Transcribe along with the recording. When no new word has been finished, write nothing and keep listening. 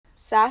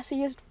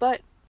sassiest butt.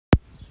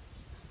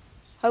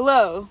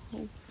 Hello.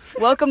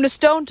 Welcome to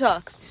Stone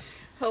Talks.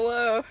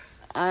 Hello.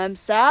 I'm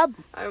Sab.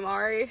 I'm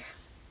Ari.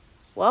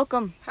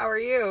 Welcome. How are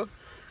you?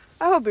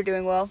 I hope you're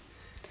doing well.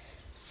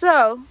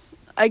 So,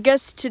 I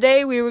guess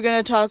today we were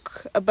going to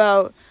talk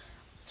about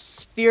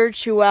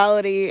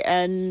spirituality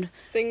and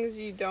Things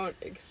you don't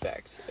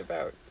expect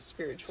about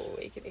spiritual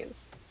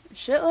awakenings.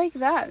 shit like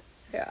that.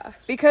 Yeah.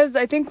 Because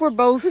I think we're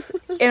both,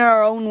 in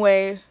our own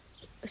way,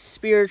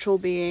 spiritual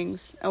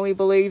beings, and we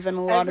believe in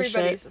a lot of shit.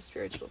 Everybody's a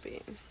spiritual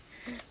being.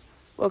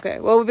 Okay,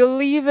 well, we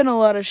believe in a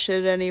lot of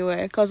shit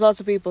anyway, because lots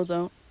of people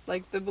don't.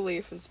 Like the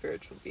belief in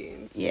spiritual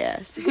beings.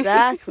 Yes,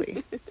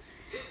 exactly.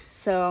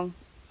 So,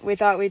 we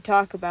thought we'd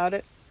talk about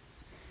it.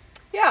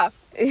 Yeah.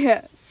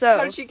 Yeah, so...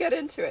 How did you get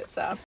into it,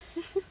 Sab?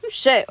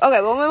 Shit.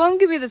 Okay, well, my mom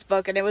gave me this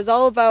book, and it was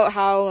all about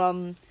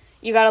how,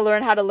 you gotta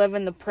learn how to live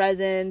in the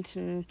present,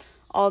 and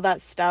all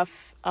that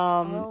stuff,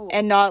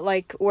 and not,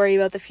 like, worry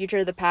about the future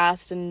or the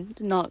past, and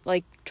not,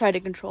 like, try to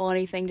control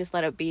anything, just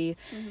let it be.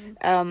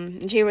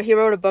 Mm-hmm. He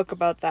wrote a book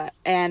about that,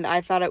 and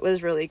I thought it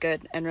was really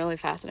good and really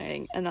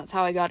fascinating, and that's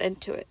how I got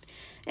into it.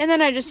 And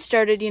then I just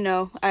started,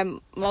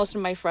 most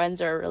of my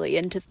friends are really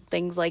into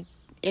things, like,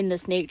 in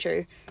this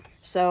nature,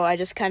 so I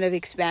just kind of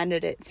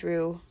expanded it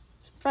through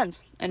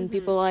friends and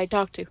people I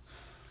talk to.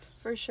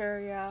 For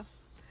sure, yeah.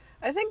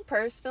 I think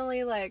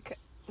personally, like,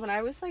 when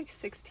I was, like,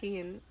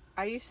 16...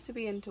 I used to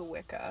be into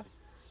Wicca,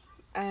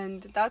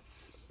 and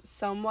that's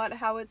somewhat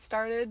how it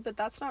started, but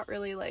that's not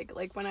really, like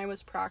when I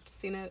was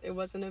practicing it, it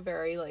wasn't a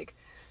very, like,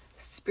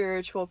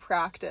 spiritual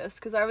practice,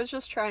 because I was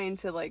just trying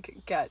to, like,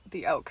 get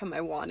the outcome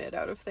I wanted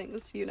out of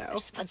things,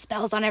 Just put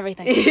spells on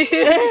everything.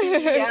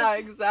 Yeah,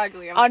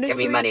 exactly. Honestly, give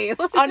me money.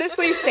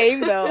 Honestly,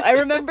 same, though. I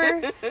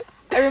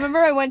remember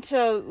I went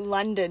to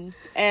London,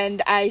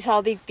 and I saw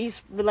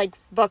these like,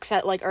 books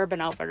at, like, Urban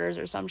Outfitters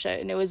or some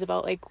shit, and it was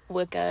about, like,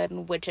 Wicca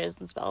and witches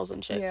and spells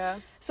and shit. Yeah.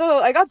 So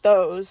I got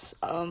those,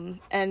 and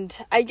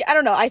I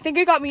don't know, I think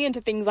it got me into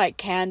things like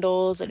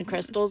candles and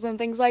crystals and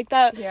things like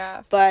that.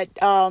 Yeah. But,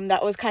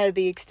 that was kind of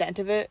the extent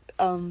of it.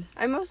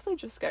 I mostly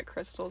just get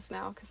crystals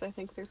now, because I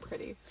think they're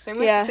pretty. Same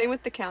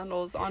with the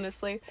candles,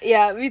 honestly.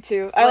 Yeah, me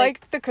too. I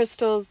like the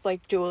crystals,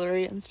 like,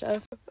 jewelry and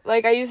stuff.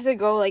 Like, I used to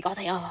go, like, I'll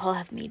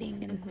have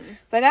meeting, and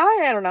but now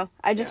I don't know.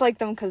 I just like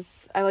them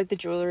because I like the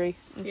jewelry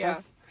and stuff.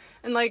 Yeah.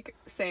 And, like,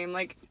 same,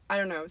 like, I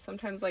don't know,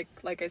 sometimes, like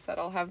I said,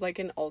 I'll have, like,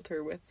 an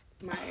altar with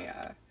my,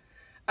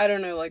 I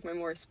don't know, like, my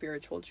more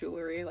spiritual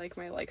jewelry, like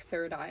my, like,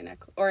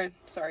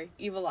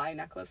 evil eye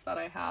necklace that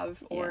I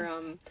have, or,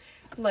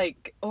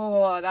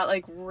 that,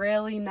 like,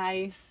 really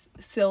nice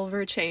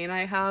silver chain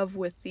I have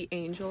with the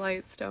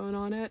angelite stone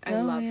on it. I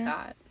love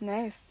that.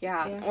 Nice.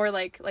 Yeah. Or,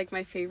 like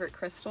my favorite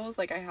crystals,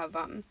 like, I have,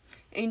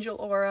 angel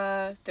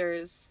aura,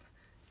 there's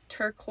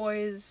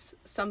turquoise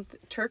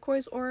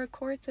aura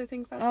quartz, I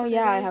think that's what it is.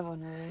 I have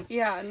one of those.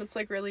 Yeah, and it's,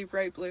 like, really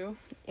bright blue.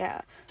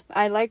 Yeah.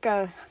 I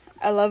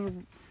love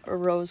a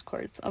rose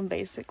quartz. I'm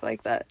basic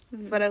like that,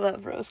 but I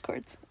love rose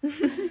quartz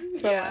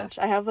so much.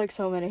 I have, like,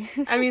 so many.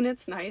 I mean,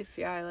 it's nice.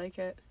 Yeah, I like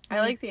it.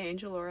 I like the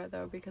angel aura,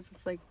 though, because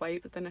it's, like,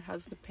 white, but then it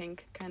has the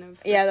pink kind of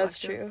that's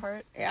true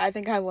part. Yeah, I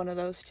think I have one of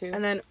those too.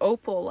 And then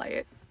opal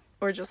light,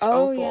 or just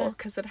opal,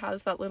 because it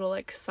has that little,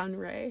 like, sun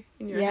ray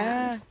in your hand.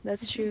 Yeah,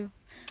 that's true.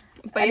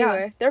 But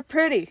anyway, they're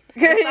pretty.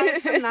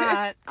 Aside from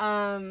that,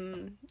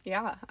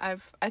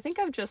 I think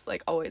I've just,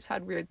 like, always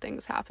had weird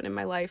things happen in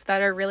my life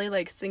that are really,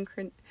 like,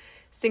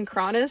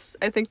 synchronous.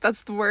 I think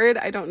that's the word.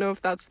 I don't know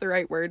if that's the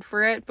right word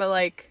for it, but,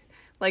 like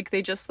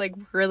they just, like,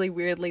 really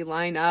weirdly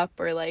line up,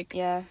 or, like,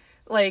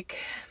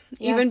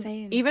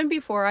 even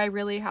before I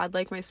really had,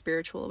 like, my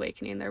spiritual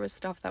awakening, there was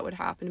stuff that would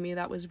happen to me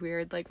that was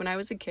weird. Like, when I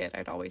was a kid,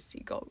 I'd always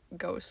see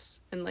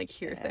ghosts and, like,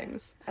 hear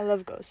things. I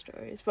love ghost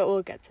stories, but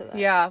we'll get to that.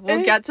 Yeah,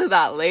 we'll get to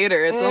that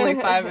later. It's only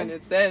 5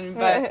 minutes in,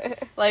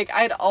 but, like,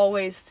 I'd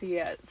always see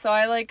it. So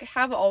I, like,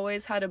 have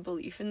always had a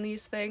belief in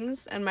these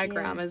things, and my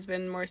grandma's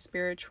been more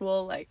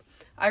spiritual. Like,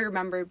 I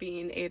remember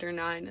being 8 or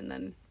 9 and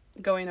then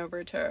going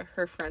over to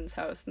her friend's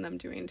house and them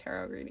doing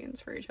tarot readings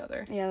for each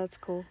other. Yeah, that's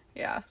cool.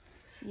 Yeah.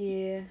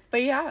 Yeah.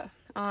 But yeah,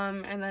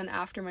 and then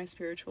after my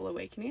spiritual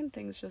awakening,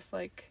 things just,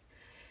 like,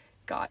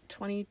 got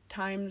 20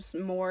 times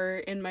more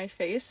in my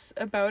face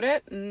about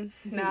it, and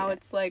now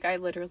it's like I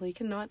literally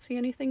cannot see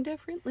anything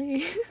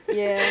differently.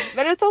 Yeah,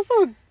 but it's also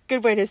a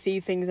good way to see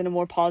things in a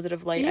more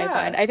positive light.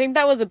 I think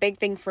that was a big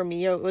thing for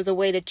me. It was a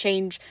way to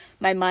change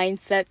my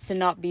mindsets and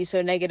not be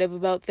so negative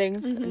about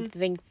things, and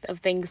think of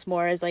things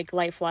more as, like,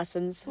 life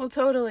lessons. Well,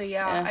 totally.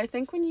 Yeah. I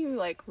think when you,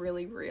 like,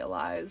 really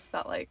realize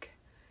that, like,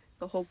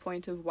 the whole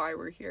point of why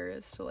we're here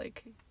is to,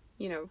 like,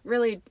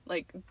 really,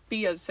 like,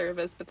 be of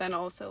service, but then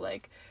also,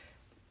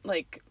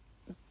 like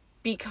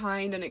be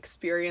kind and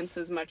experience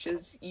as much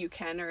as you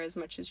can, or as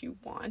much as you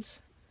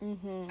want.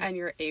 And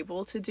you're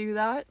able to do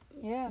that.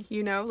 Yeah.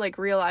 Like,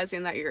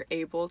 realizing that you're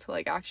able to,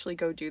 like, actually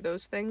go do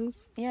those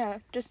things. Yeah.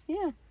 Just,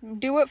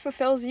 do what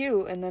fulfills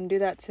you, and then do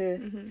that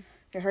to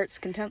your heart's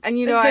content. And,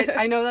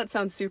 I know that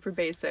sounds super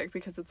basic,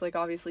 because it's, like,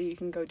 obviously you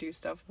can go do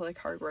stuff with, like,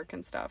 hard work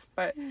and stuff,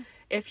 but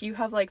if you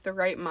have, like, the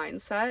right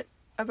mindset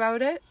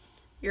about it,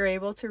 you're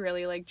able to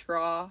really, like,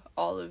 draw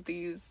all of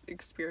these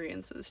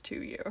experiences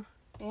to you.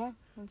 Yeah,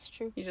 that's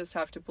true. You just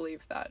have to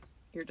believe that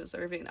you're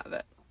deserving of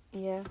it.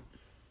 Yeah.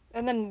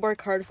 And then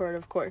work hard for it,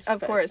 of course.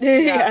 Of course,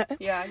 yeah.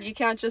 Yeah, you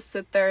can't just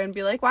sit there and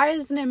be like, why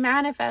isn't it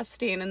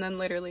manifesting? And then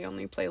literally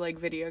only play, like,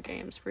 video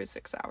games for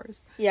 6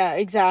 hours. Yeah,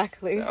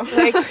 exactly. So,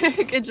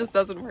 like, it just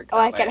doesn't work that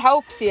like, way. it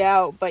helps you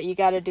out, but you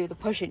gotta do the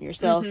pushing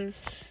yourself.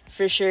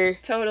 For sure.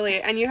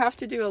 Totally. And you have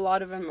to do a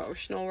lot of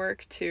emotional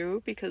work,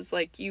 too, because,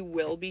 like, you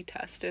will be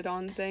tested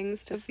on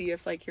things to see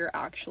if, like, you're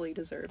actually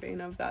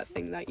deserving of that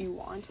thing that you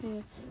want.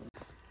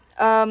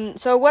 Yeah.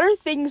 So what are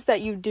things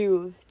that you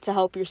do to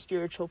help your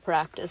spiritual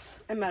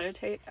practice? I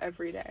meditate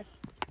every day.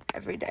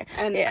 Every day.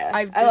 And yeah,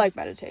 I like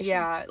meditation.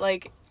 Yeah,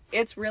 like,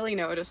 it's really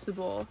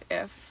noticeable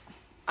if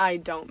I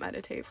don't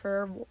meditate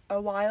for a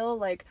while.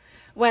 Like,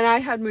 when I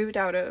had moved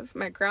out of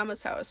my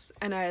grandma's house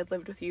and I had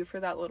lived with you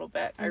for that little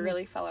bit, I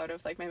really fell out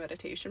of, like, my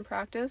meditation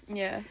practice.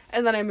 Yeah.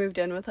 And then I moved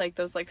in with, like,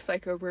 those, like,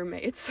 psycho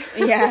roommates.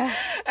 Yeah.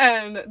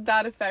 And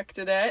that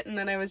affected it. And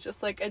then I was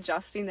just, like,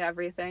 adjusting to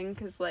everything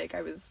because, like,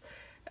 I was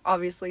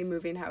obviously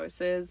moving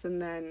houses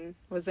and then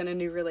was in a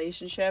new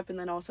relationship and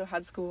then also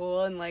had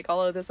school and, like,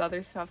 all of this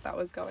other stuff that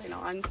was going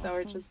on. So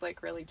it just,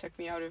 like, really took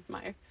me out of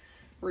my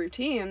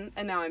routine,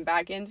 and now I'm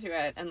back into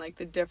it, and, like,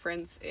 the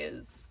difference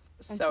is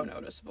so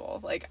noticeable.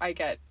 Like, I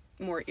get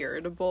more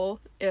irritable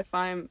if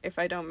I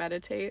don't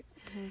meditate.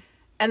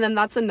 And then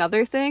that's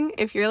another thing.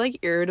 If you're, like,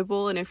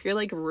 irritable and if you're,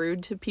 like,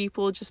 rude to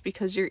people just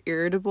because you're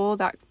irritable,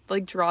 that,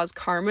 like, draws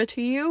karma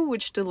to you,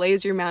 which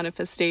delays your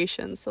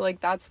manifestation. So, like,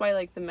 that's why,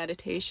 like, the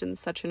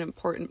meditation's such an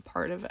important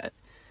part of it.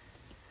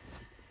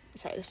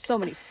 Sorry, there's so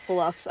many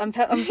fluffs. I'm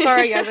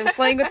sorry, guys. I'm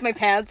playing with my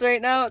pads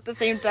right now at the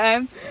same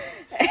time.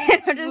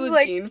 And I'm just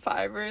like gene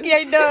fibers. Yeah,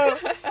 I know.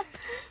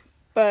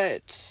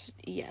 But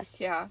yes.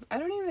 Yeah, I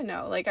don't even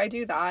know. Like, I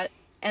do that.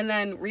 And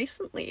then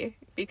recently,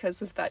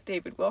 because of that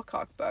David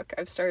Wilcock book,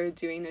 I've started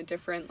doing a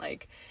different,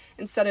 like,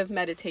 instead of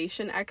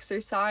meditation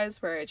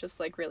exercise where I just,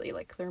 like, really,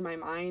 like, clear my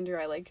mind,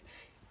 or I, like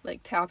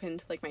tap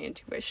into, like, my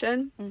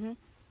intuition,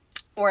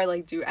 or I,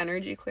 like, do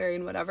energy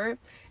clearing, whatever.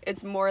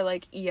 It's more,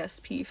 like,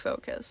 ESP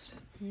focused.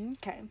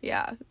 Okay.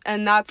 Yeah.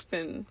 And that's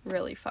been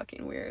really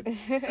fucking weird.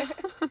 So.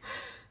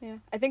 Yeah.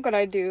 I think what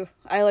I do,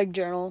 I, like,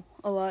 journal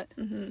a lot.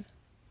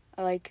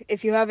 I like,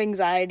 if you have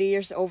anxiety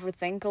or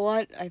overthink a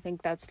lot, I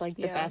think that's, like,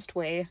 the best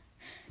way.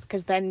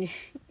 Because then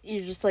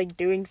you're just, like,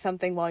 doing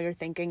something while you're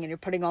thinking and you're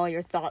putting all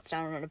your thoughts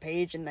down on a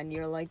page, and then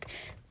you're, like...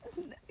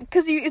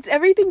 Because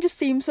everything just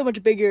seems so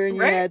much bigger in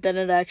your head than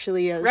it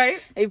actually is. Right.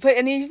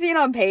 And you see it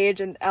on page,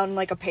 and on,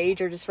 like, a page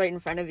or just right in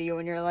front of you,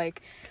 and you're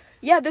like...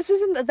 Yeah, this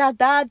isn't that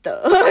bad,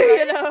 though.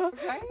 You know?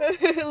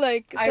 Right?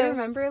 Like, so... I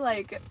remember,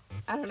 like,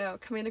 I don't know,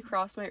 coming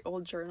across my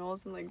old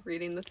journals and, like,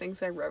 reading the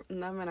things I wrote in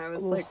them, and I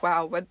was like,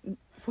 wow, what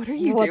are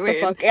you doing? What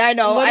the fuck? Yeah, I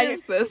know. What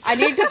is this? I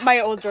need my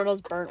old journals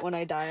burnt when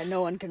I die, and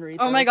no one can read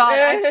them. Oh my god,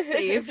 I've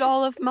saved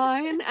all of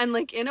mine, and,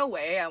 like, in a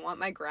way, I want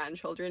my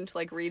grandchildren to,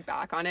 like, read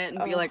back on it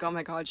and be like, oh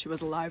my god, she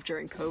was alive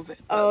during COVID.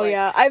 But, like...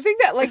 yeah. I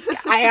think that, like,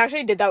 I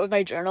actually did that with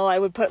my journal. I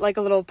would put, like,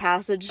 a little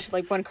passage,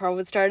 like, when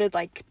COVID started,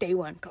 like, day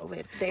 1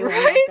 COVID, day 1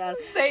 right? lockdown.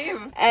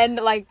 Same. And,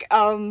 like,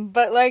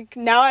 but, like,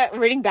 now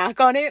reading back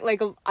on it,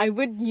 like, I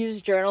would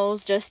use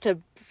journals just to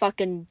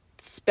fucking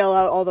spill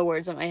out all the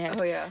words in my head.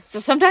 Oh yeah. So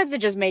sometimes it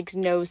just makes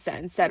no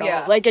sense at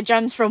all. Like, it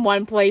jumps from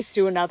one place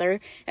to another,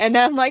 and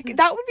I'm like,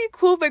 that would be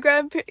cool if my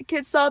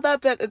grandkids saw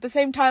that, but at the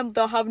same time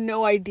they'll have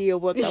no idea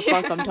what the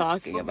fuck I'm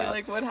talking about.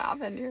 Like, what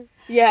happened here?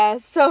 Yeah.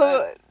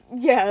 So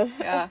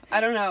yeah,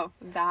 I don't know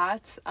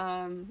that.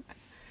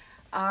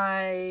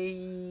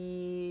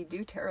 I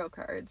do tarot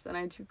cards, and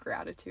I do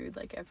gratitude,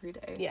 like, every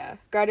day. Yeah,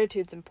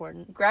 gratitude's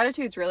important.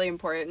 Gratitude's really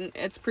important.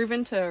 It's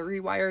proven to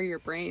rewire your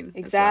brain.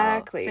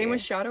 Exactly. As well. Same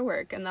with shadow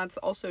work, and that's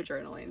also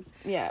journaling.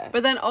 Yeah.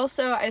 But then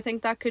also, I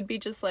think that could be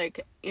just,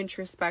 like,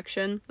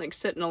 introspection, like,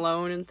 sitting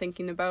alone and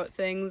thinking about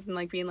things, and,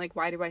 like, being like,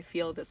 why do I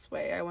feel this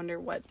way? I wonder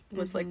what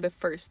was, like, the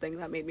first thing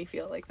that made me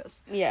feel like this.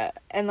 Yeah,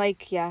 and,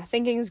 like, yeah,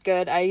 thinking's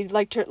good. I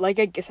like to, like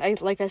I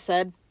said, like I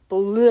said,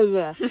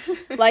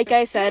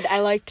 I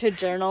like to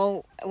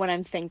journal when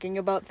I'm thinking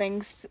about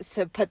things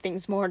to put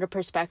things more into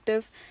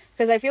perspective,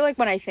 because I feel like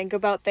when I think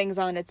about things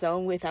on its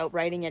own without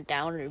writing it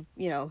down or,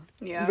 you know,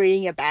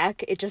 reading it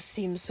back, it just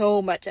seems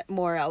so much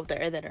more out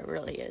there than it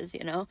really is,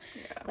 you know?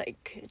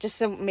 Like, just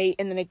and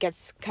then it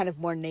gets kind of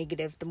more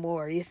negative the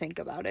more you think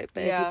about it,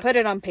 but if you put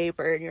it on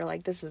paper and you're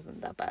like, this isn't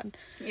that bad.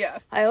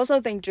 I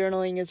also think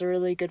journaling is a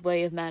really good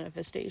way of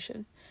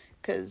manifestation,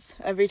 because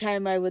every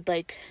time I would,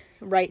 like,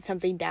 write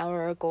something down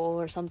or a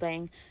goal or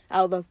something,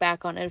 I'll look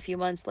back on it a few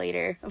months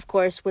later, of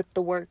course, with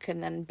the work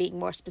and then being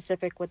more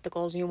specific with the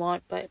goals you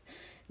want, but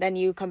then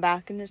you come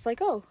back and it's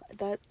like, oh,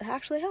 that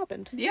actually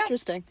happened.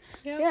 Interesting.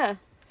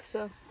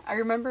 So I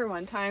remember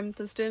one time,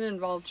 this didn't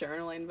involve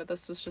journaling, but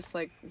this was just,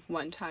 like,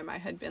 one time I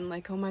had been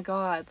like, oh my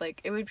god,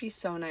 like, it would be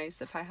so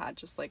nice if I had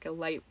just, like, a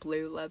light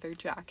blue leather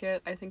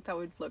jacket. I think that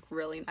would look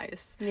really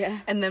nice.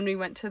 And then we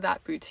went to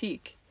that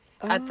boutique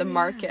at the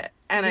market,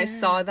 and I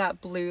saw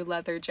that blue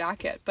leather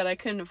jacket, but I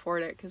couldn't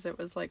afford it because it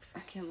was, like,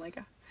 freaking, like,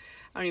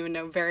 I don't even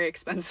know, very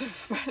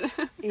expensive.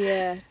 But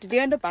Yeah. Did you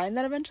end up buying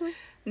that eventually?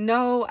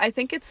 no, I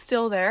think it's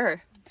still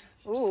there.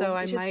 Ooh, So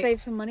I you should might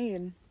save some money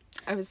and...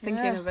 I was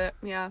thinking Yeah. of it,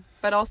 yeah.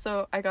 But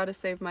also, I gotta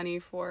save money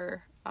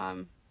for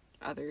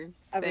other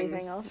Everything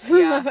things. else.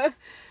 Yeah,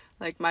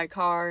 like my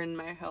car and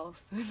my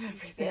health and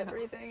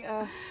everything.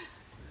 else.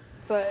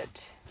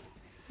 But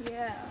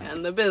yeah.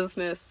 And the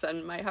business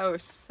and my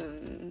house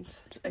and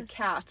a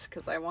cat,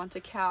 because I want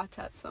a cat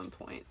at some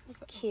point.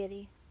 So.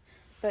 Kitty.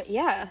 But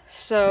yeah,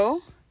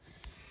 so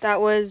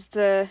that was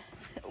the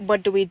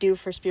what do we do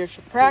for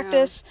spiritual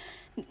practice.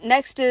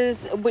 Next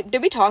is,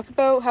 did we talk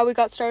about how we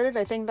got started?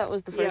 I think that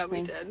was the first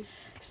thing. Yeah, we did.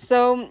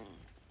 So,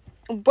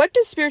 what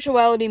does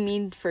spirituality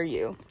mean for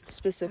you,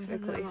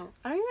 specifically?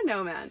 I don't even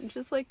know, man.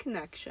 Just, like,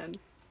 connection.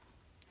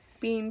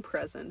 Being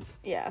present.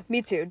 Yeah,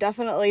 me too.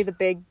 Definitely the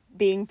big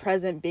being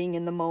present, being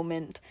in the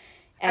moment.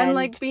 And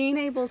like, being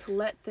able to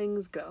let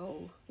things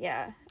go.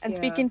 Yeah. And Yeah.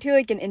 speaking to,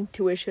 like, an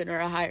intuition or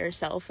a higher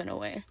self, in a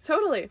way.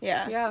 Totally.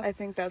 Yeah. Yeah. I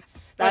think that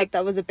Like-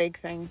 was a big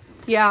thing.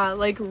 Yeah,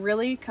 like,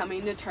 really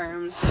coming to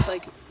terms with,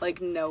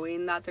 like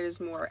knowing that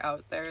there's more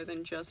out there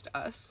than just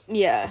us.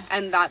 Yeah.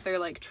 And that they're,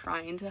 like,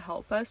 trying to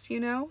help us, you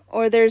know?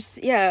 Or there's,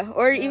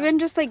 even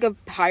just, like, a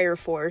higher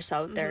force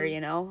out there,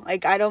 you know?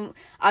 Like,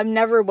 I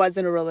never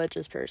wasn't a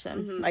religious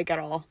person, like, at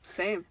all.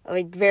 Same.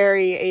 Like,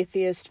 very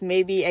atheist,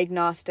 maybe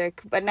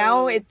agnostic. But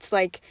now Totally. it's,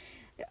 like,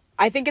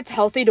 I think it's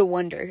healthy to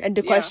wonder and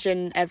to Yeah.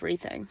 question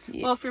everything.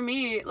 Well, for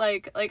me,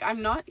 like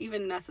I'm not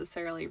even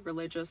necessarily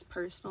religious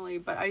personally,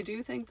 but I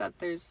do think that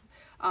there's,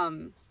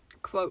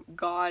 quote,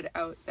 God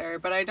out there.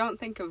 But I don't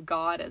think of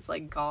God as,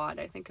 like, God.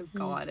 I think of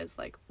God as,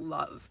 like,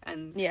 love.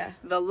 And Yeah.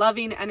 the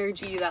loving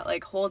energy that,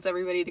 like, holds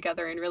everybody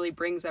together and really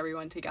brings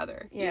everyone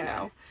together, you Yeah.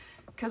 know?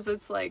 Because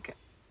it's, like,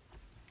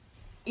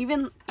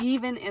 even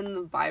in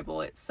the Bible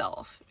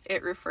itself,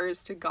 it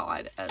refers to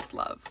God as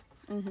love.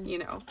 You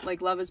know, like,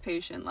 love is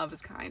patient, love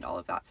is kind, all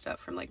of that stuff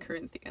from, like,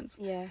 Corinthians.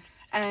 Yeah.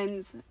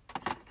 And,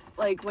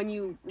 like, when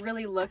you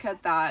really look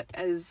at that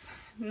as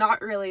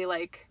not really,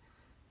 like,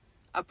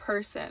 a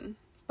person,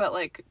 but,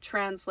 like,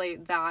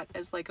 translate that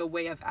as, like, a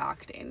way of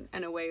acting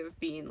and a way of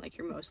being, like,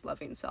 your most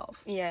loving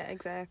self. Yeah,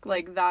 exactly.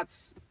 Like,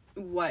 that's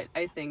what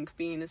I think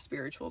being a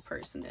spiritual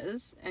person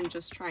is, and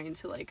just trying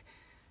to, like,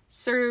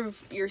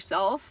 serve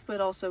yourself, but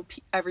also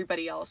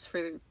everybody else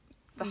for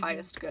the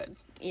highest good.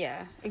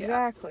 Yeah,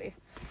 exactly.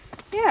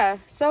 Yeah,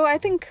 so I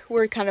think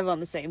we're kind of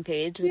on the same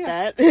page with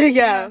that.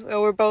 Yeah.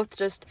 We're both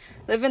just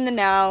live in the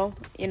now,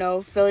 you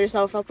know, fill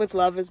yourself up with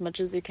love as much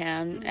as you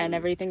can and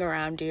everything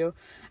around you.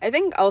 I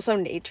think also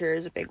nature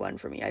is a big one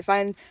for me. I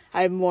find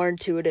I'm more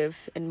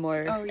intuitive and more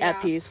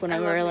at peace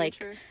whenever,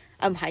 like,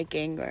 I'm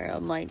hiking or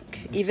I'm,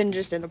 like, even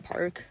just in a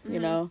park, you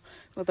know,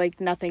 with,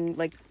 like, nothing,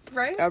 like,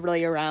 right?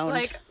 really around.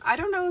 Like, I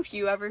don't know if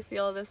you ever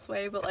feel this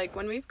way, but, like,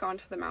 when we've gone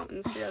to the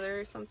mountains together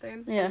or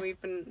something, when we've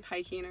been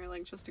hiking or,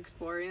 like, just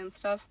exploring and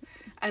stuff,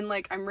 and,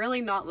 like, I'm really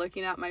not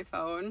looking at my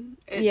phone.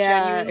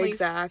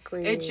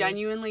 Exactly. It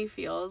genuinely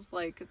feels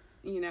like,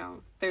 you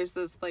know, there's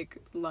this, like,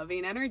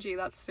 loving energy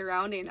that's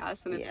surrounding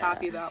us, and it's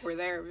happy that we're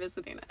there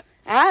visiting it.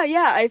 Ah,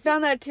 yeah, I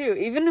found that too.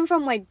 Even if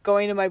I'm, like,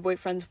 going to my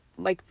boyfriend's,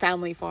 like,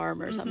 family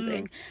farm or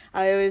something,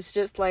 I was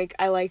just, like,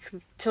 I like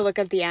to look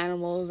at the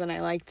animals and I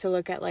like to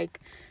look at,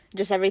 like,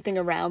 just everything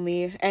around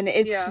me. And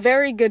it's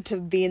very good to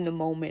be in the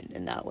moment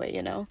in that way,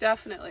 you know?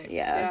 Definitely.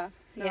 Yeah.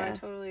 No, I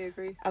totally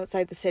agree.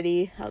 Outside the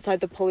city, outside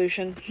the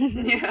pollution.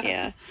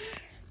 Yeah.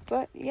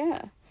 But,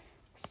 yeah.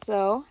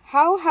 So,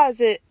 how has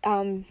it,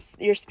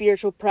 your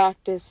spiritual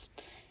practice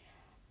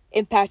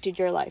impacted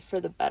your life for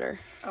the better?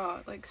 Oh,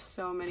 like,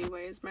 so many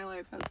ways. My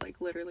life has, like,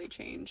 literally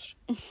changed.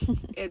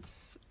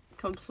 It's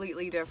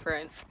completely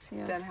different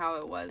than how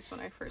it was when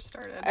I first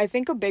started. I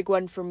think a big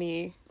one for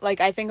me, like,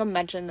 I think I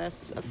mentioned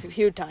this a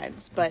few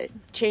times, but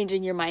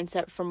changing your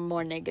mindset from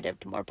more negative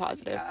to more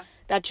positive,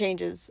 that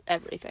changes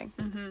everything.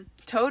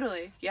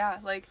 Totally. Yeah.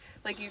 Like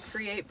you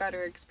create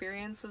better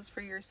experiences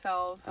for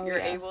yourself. You're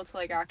able to,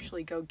 like,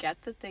 actually go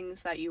get the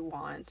things that you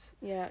want.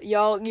 Yeah.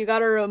 You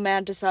gotta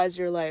romanticize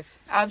your life.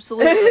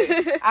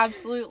 Absolutely.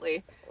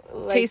 Absolutely.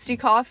 Like, tasty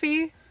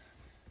coffee,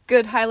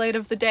 good highlight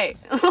of the day.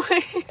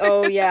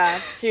 oh yeah,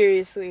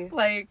 seriously.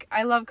 Like,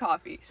 I love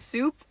coffee.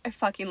 Soup, I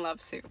fucking love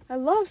soup. I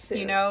love soup.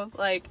 You know,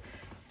 like,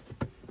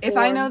 if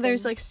I know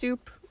there's, like,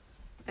 soup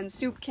and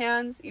soup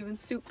cans, even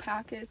soup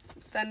packets,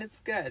 then it's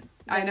good.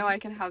 I know I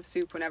can have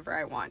soup whenever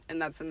I want,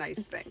 and that's a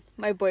nice thing.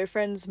 My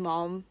boyfriend's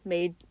mom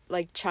made,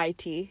 like, chai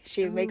tea.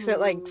 She makes it,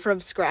 like,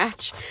 from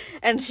scratch,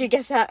 and she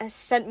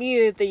sent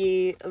me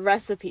the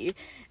recipe,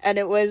 and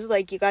it was,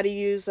 like, you gotta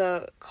use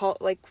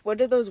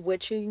what are those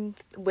witch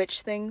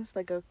things,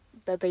 like,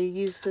 that they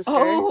use to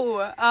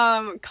stir?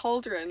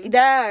 Cauldron.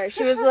 There,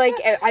 she was like,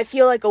 I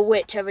feel like a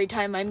witch every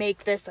time I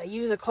make this. I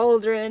use a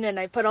cauldron, and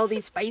I put all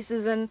these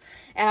spices in,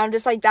 and I'm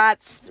just like,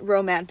 that's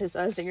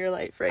romanticizing your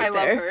life there. I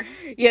love her.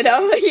 You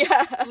know?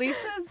 Yeah.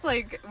 Lisa's,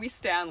 like, we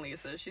stan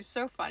Lisa. She's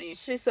so funny.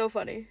 She's so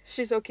funny.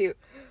 She's so cute.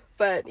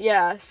 But,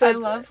 yeah. So I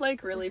love,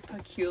 like, really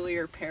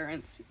peculiar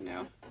parents, you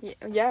know?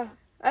 Yeah.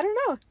 I don't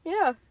know.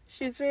 Yeah.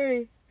 She's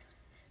very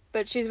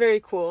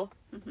cool.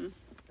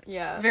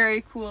 Yeah.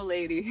 Very cool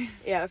lady.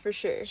 Yeah, for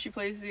sure. She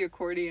plays the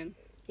accordion.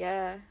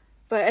 Yeah.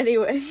 But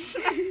anyway.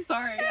 I'm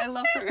sorry. I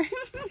love her.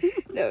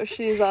 No,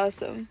 she's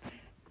awesome.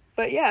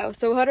 But yeah,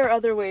 so what are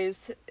other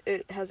ways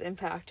it has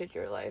impacted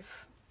your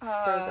life for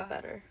the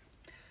better?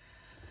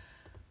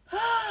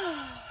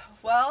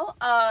 Well,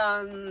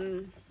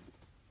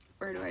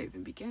 where do I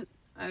even begin?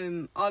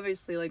 I'm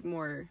obviously, like,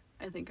 more,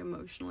 I think,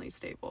 emotionally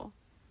stable.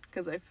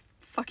 Because I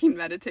fucking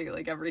meditate,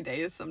 like, every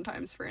day,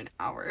 sometimes for an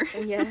hour.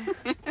 Yeah.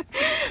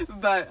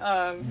 But,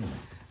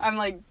 I'm,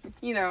 like,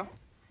 you know,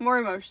 more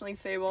emotionally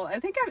stable. I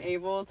think I'm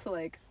able to,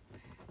 like,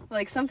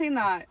 something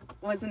that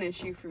was an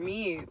issue for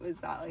me was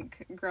that,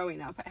 like,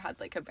 growing up, I had,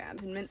 like,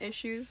 abandonment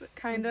issues,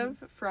 kind of,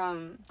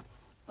 from,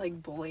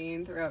 like,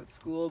 bullying throughout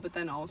school, but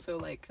then also,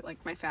 like,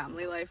 my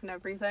family life and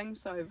everything,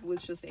 so I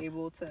was just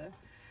able to,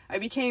 I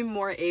became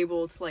more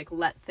able to, like,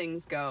 let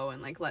things go,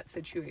 and, like, let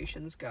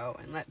situations go,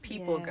 and let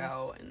people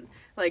go, and,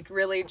 like,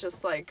 really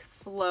just, like,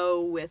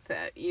 flow with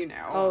it, you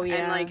know? Oh, yeah.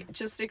 And, like,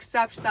 just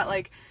accept that,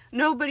 like,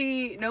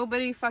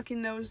 nobody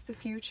fucking knows the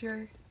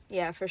future.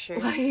 Yeah, for sure.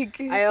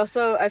 Like,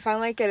 I find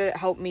like it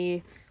helped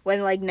me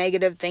when like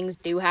negative things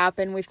do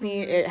happen with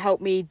me, it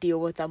helped me deal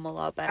with them a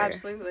lot better.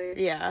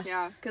 Absolutely. Yeah.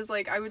 Yeah, because,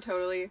 like, I would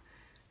totally,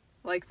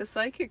 like the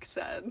psychic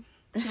said,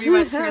 we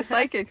went to a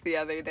psychic the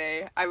other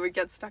day, I would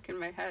get stuck in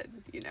my head,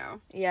 you know?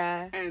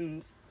 Yeah.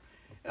 And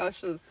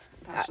that's just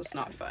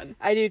not fun.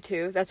 I do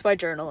too. That's why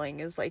journaling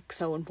is like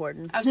so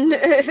important.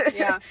 Absolutely.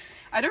 Yeah.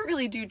 I don't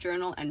really do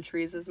journal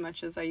entries as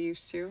much as I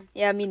used to.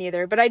 Yeah, me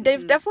neither. But I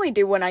definitely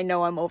do when I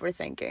know I'm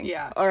overthinking.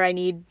 Yeah. Or I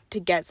need to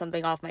get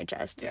something off my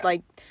chest. Yeah.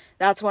 Like,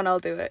 that's when I'll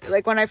do it.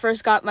 Like, when I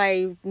first got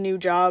my new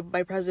job,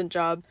 my present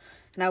job,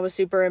 and I was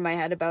super in my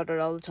head about it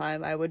all the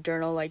time, I would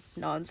journal, like,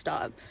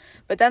 nonstop.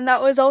 But then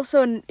that was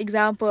also an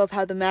example of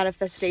how the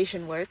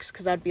manifestation works,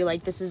 because I'd be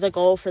like, this is a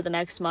goal for the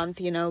next month,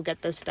 you know,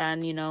 get this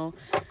done, you know,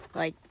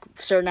 like,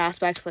 certain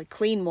aspects, like,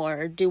 clean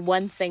more, or do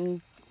one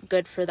thing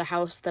good for the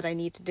house that I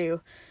need to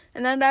do.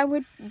 And then I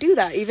would do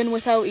that, even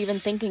without even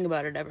thinking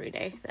about it every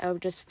day. I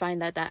would just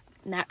find that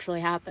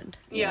naturally happened.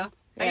 Yeah.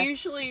 Yeah. I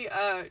usually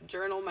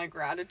journal my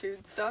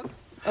gratitude stuff.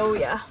 Oh,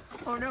 yeah.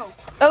 Oh, no.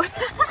 Oh,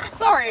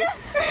 Sorry.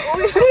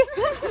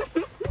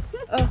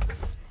 oh.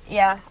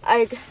 Yeah,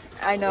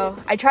 I know.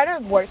 I try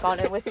to work on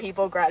it with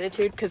people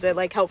gratitude because it,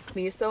 like, helped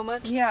me so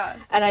much. Yeah.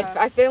 And yeah.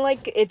 I feel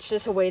like it's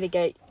just a way to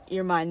get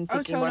your mind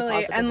thinking more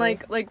totally. positively.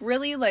 And, like,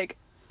 really, like,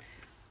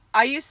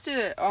 I used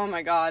to, oh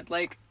my god,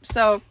 like,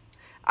 so,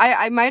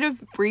 I might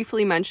have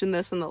briefly mentioned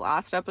this in the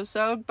last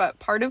episode, but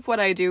part of what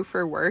I do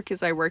for work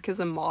is I work as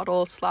a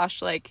model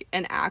 / like,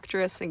 an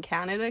actress in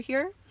Canada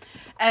here.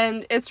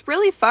 And it's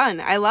really fun.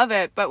 I love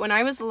it. But when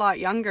I was a lot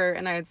younger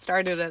and I had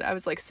started it, I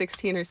was like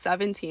 16 or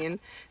 17.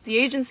 The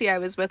agency I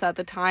was with at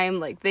the time,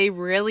 like, they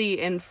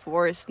really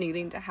enforced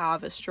needing to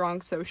have a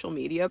strong social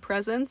media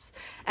presence.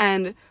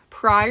 And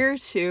prior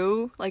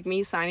to, like,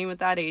 me signing with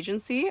that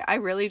agency, I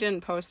really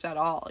didn't post at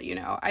all, you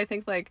know? I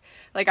think, like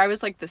I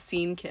was, like, the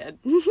scene kid.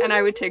 And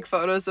I would take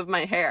photos of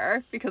my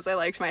hair because I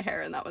liked my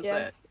hair and that was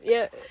it.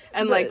 Yeah.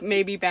 And, like,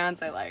 maybe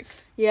bands I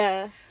liked.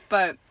 Yeah.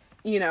 But,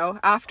 you know,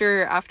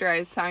 after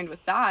I signed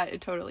with that, it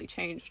totally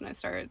changed, and I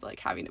started, like,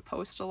 having to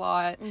post a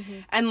lot.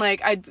 And,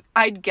 like,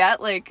 I'd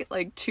get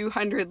like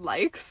 200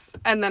 likes,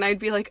 and then I'd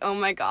be like, oh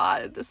my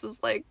god, this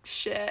is, like,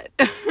 shit.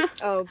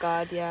 Oh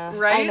god, yeah.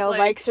 Right? I know, like,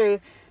 likes are...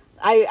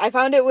 I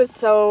found it was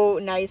so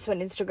nice when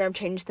Instagram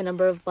changed the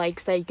number of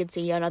likes that you could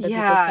see on other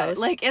people's posts.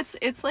 Like,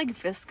 it's like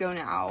Visco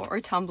now, or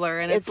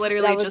Tumblr, and it's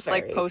literally just,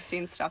 like,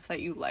 posting stuff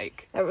that you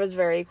like. That was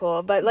very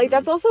cool. But, like,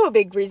 that's also a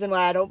big reason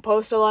why I don't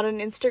post a lot on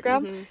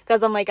Instagram,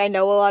 because I'm like, I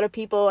know a lot of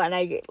people, and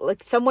I,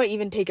 like, somewhat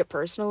even take it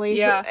personally,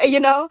 you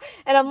know?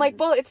 And I'm like,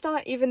 well, it's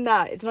not even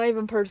that. It's not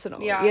even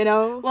personal, you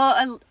know?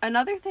 Well,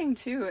 another thing,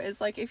 too,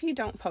 is, like, if you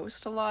don't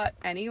post a lot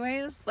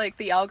anyways, like,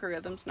 the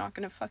algorithm's not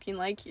gonna fucking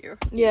like you.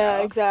 Yeah,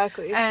 know?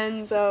 exactly. And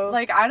so,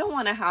 like, I don't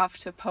want to have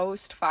to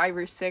post 5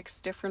 or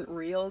 6 different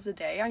reels a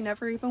day. I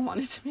never even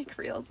wanted to make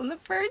reels in the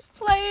first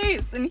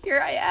place, and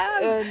here I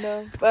am.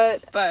 No,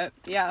 but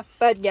yeah.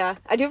 But yeah,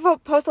 I do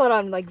post a lot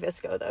on, like,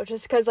 Visco, though,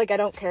 just because, like, I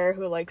don't care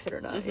who likes it or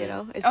not, you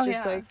know? It's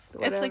just, like,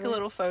 whatever. It's like a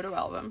little photo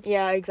album.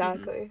 Yeah,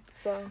 exactly.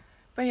 So.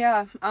 But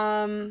yeah,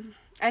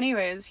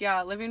 anyways,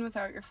 yeah, living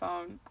without your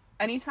phone.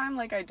 Anytime,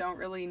 like, I don't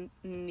really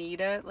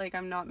need it, like,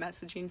 I'm not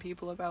messaging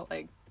people about,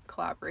 like,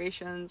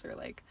 collaborations or,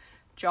 like,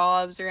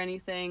 jobs or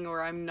anything,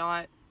 or I'm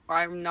not,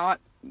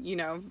 you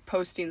know,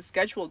 posting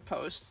scheduled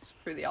posts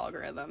for the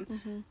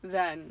algorithm,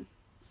 then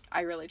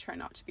I really try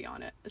not to be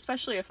on it,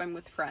 especially if I'm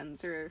with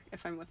friends or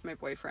if I'm with my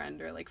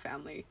boyfriend or, like,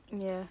 family.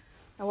 Yeah.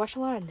 I watch a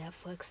lot of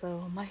Netflix, though,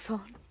 on my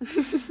phone.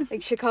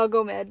 Like,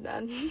 Chicago Med,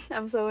 man.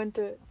 I'm so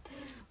into it.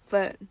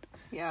 But,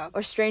 yeah.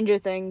 Or Stranger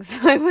Things.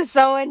 I was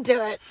so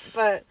into it.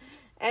 But,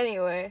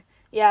 anyway.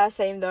 Yeah,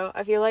 same, though.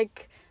 I feel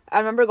like, I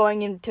remember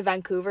going into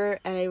Vancouver,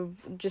 and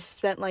I just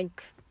spent,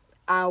 like,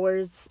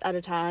 hours at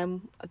a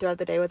time throughout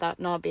the day without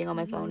not being on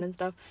my phone and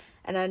stuff.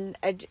 And then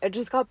I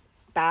just got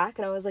back,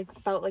 and I was, like,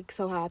 felt, like,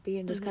 so happy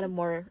and just kind of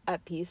more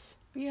at peace.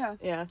 Yeah.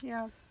 Yeah.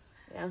 Yeah.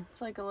 Yeah. It's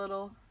like a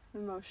little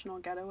emotional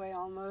getaway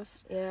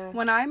almost. Yeah.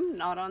 When I'm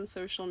not on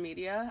social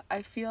media,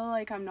 I feel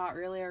like I'm not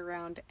really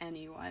around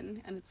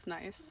anyone, and it's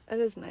nice. It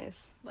is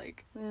nice.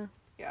 Like,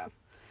 yeah.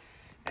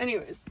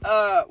 Anyways,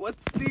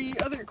 what's the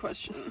other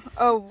question?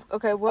 Oh,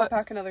 okay, I'll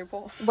pack another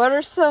bowl. What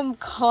are some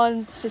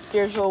cons to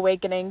spiritual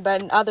awakening?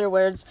 But in other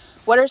words,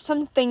 what are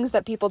some things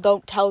that people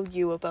don't tell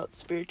you about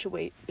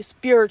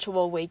spiritual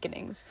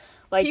awakenings?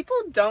 Like, people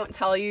don't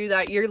tell you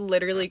that you're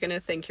literally gonna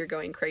think you're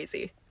going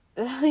crazy.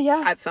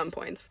 Yeah. At some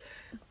points.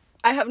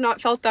 I have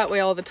not felt that way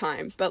all the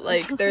time, but,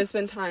 like, there's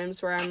been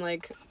times where I'm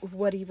like,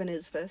 what even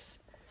is this?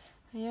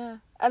 Yeah.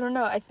 I don't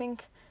know, I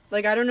think...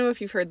 Like, I don't know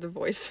if you've heard the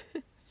voices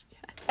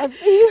yet. Have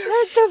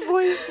you heard the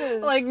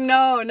voices? Like,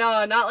 no,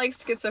 not like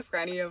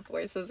schizophrenia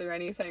voices or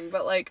anything,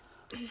 but, like,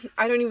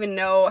 I don't even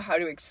know how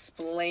to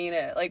explain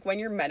it. Like, when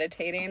you're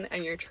meditating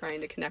and you're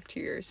trying to connect to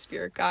your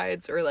spirit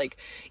guides, or, like,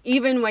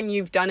 even when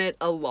you've done it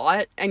a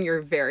lot and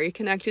you're very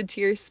connected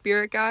to your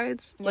spirit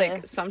guides,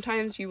 like,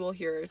 sometimes you will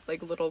hear,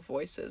 like, little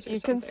voices or something.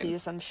 You can see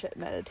some shit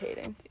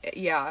meditating.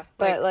 Yeah.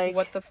 But, like,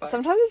 what the fuck?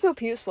 sometimes it's so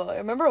peaceful. I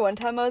remember one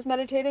time I was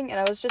meditating and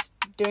I was just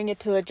doing it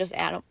to just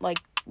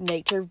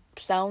nature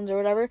sounds or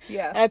whatever.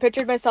 Yeah. And I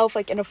pictured myself,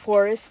 like, in a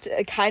forest,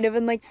 kind of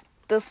in, like,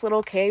 this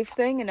little cave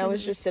thing, and I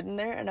was just sitting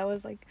there, and I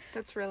was like,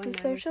 that's really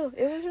this nice. is so chill.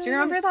 It was really Do you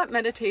remember nice. that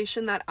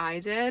meditation that I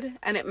did,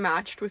 and it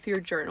matched with your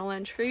journal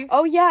entry?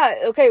 Oh, yeah.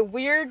 Okay,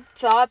 weird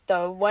thought,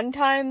 though. One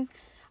time,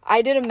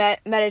 I did a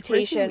meditation.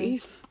 Where's your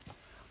weed?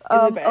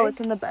 In the bag? Oh, it's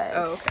in the bag.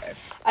 Oh, okay.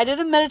 I did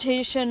a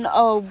meditation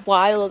a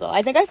while ago.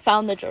 I think I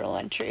found the journal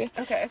entry.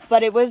 Okay.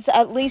 But it was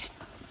at least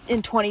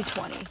in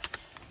 2020.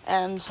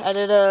 And I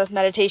did a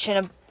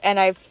meditation, and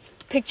I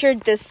pictured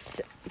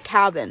this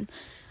cabin,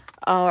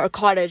 or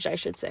cottage, I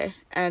should say.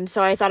 And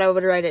so I thought I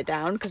would write it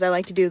down, because I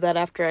like to do that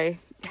after I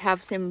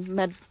have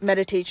some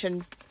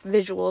meditation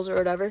visuals or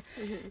whatever.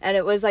 Mm-hmm. And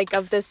it was, like,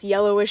 of this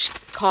yellowish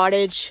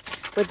cottage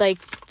with,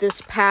 like,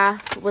 this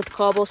path with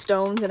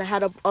cobblestones, and it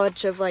had a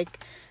bunch of,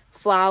 like,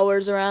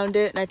 flowers around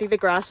it, and I think the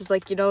grass was,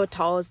 like, how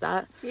tall is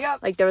that?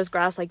 Yep. Like, there was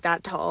grass, like,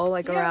 that tall,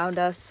 like, around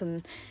us,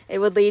 and it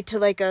would lead to,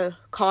 like, a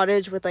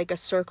cottage with, like, a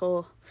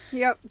circle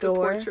Yep, the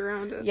door. porch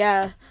around it.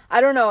 Yeah. I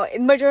don't know.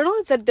 In my journal,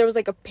 it said there was,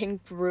 like, a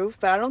pink roof,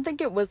 but I don't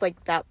think it was,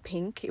 like, that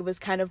pink. It was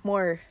kind of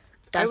more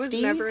dusty. I was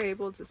never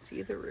able to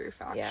see the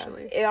roof,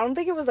 actually. Yeah. I don't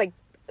think it was, like,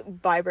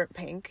 vibrant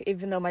pink,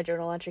 even though my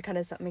journal entry kind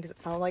of makes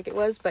it sound like it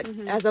was, but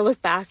as I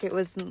look back, it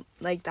wasn't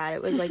like that.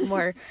 It was, like,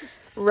 more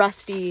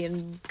rusty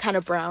and kind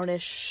of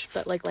brownish,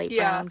 but, like, light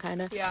brown,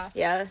 kind of.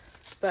 Yeah.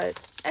 But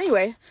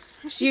anyway,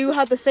 you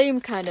had the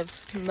same kind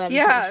of meditation.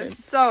 Yeah,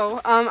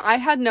 so I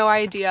had no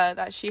idea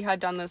that she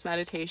had done this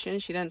meditation.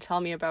 She didn't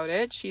tell me about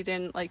it. She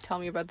didn't, like, tell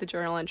me about the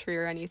journal entry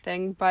or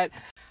anything. But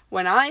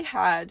when I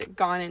had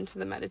gone into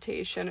the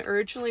meditation,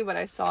 originally what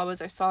I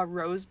saw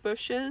rose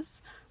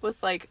bushes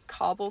with, like, a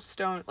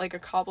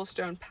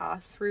cobblestone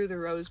path through the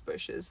rose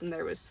bushes, and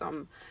there was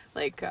some,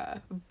 like,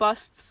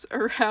 busts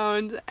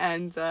around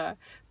and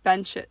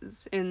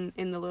benches in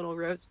the little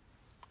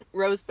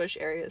rosebush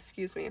area,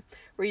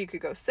 where you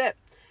could go sit.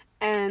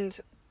 And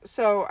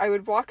so I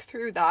would walk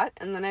through that,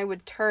 and then I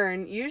would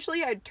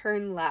usually I'd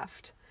turn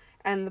left,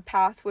 and the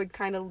path would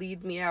kind of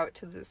lead me out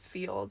to this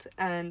field.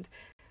 And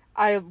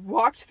I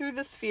walked through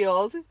this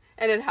field,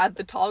 and it had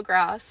the tall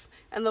grass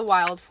and the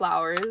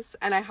wildflowers,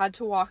 and I had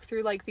to walk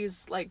through, like,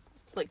 these, like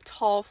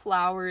tall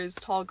flowers,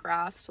 tall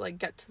grass to, like,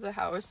 get to the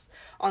house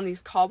on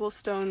these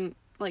cobblestone,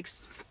 like,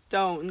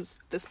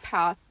 stones, this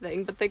path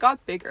thing, but they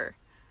got bigger.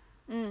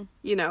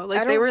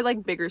 They were,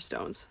 like, bigger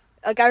stones.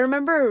 Like, I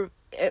remember,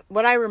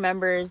 what I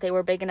remember is they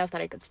were big enough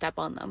that I could step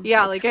on them.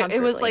 Yeah, like,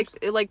 it was,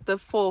 like the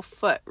full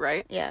foot,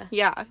 right? Yeah.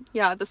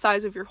 Yeah, the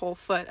size of your whole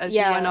foot as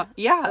you went up.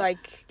 Yeah.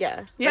 Like,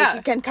 yeah. Yeah. Like,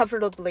 you can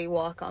comfortably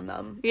walk on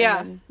them.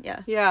 Yeah.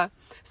 Yeah.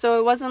 So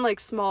it wasn't, like,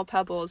 small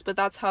pebbles, but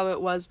that's how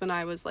it was when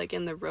I was, like,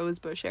 in the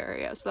rosebush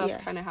area. So that's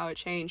kind of how it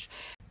changed.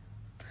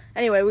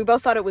 Anyway, we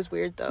both thought it was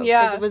weird, though.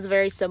 Yeah. Because it was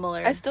very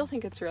similar. I still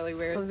think it's really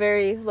weird.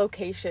 Very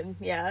location,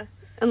 yeah.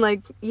 And,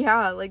 like,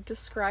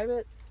 describe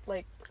it,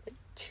 like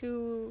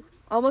to...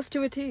 Almost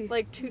to a T.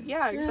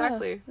 Yeah,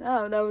 exactly.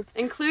 No, that was...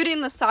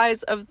 Including the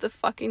size of the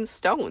fucking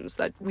stones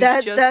that we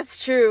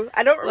That's true.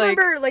 I don't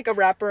remember, like, a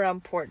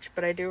wraparound porch,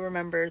 but I do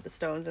remember the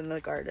stones in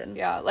the garden.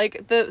 Yeah,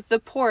 like,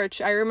 the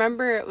porch, I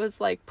remember it was,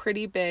 like,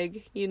 pretty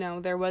big,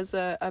 there was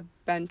a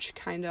bench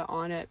kind of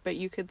on it, but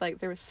you could, like,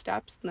 there was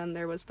steps, and then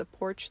there was the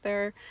porch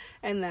there,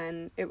 and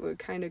then it would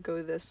kind of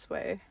go this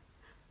way.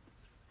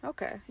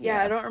 Okay.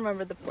 Yeah, I don't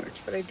remember the porch,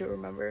 but I do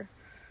remember...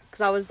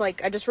 Because I was,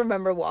 like, I just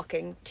remember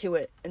walking to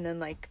it, and then,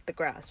 like, the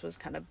grass was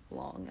kind of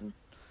long. And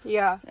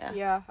Yeah,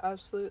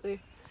 absolutely.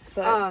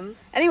 But,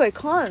 anyway,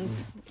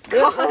 cons.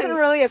 That wasn't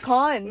really a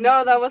con.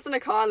 No, that wasn't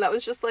a con. That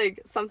was just, like,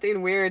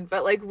 something weird.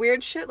 But, like,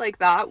 weird shit like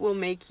that will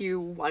make you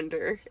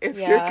wonder if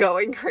you're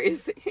going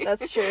crazy.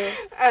 That's true.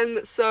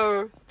 And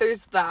so,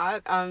 there's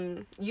that.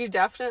 You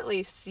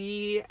definitely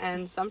see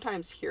and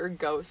sometimes hear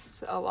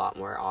ghosts a lot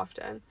more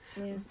often.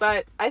 Yeah.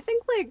 But I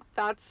think, like,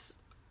 that's...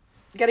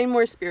 Getting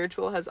more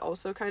spiritual has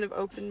also kind of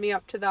opened me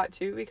up to that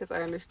too, because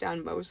I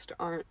understand most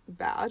aren't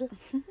bad.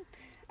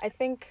 I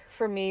think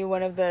for me,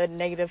 one of the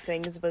negative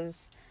things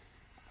was,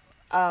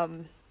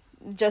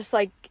 just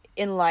like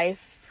in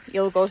life,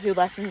 you'll go through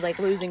lessons like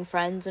losing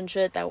friends and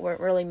shit that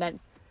weren't really meant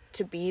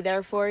to be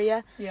there for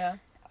you. Yeah.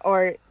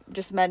 Or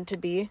just meant to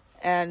be,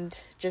 and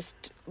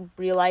just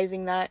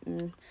realizing that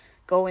and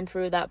going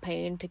through that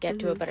pain to get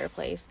to a better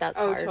place.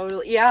 That's hard. Oh,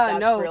 totally. Yeah,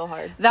 that's real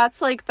hard.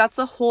 That's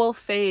a whole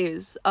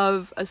phase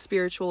of a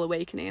spiritual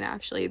awakening,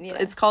 actually. Yeah.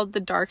 It's called the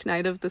dark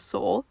night of the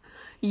soul.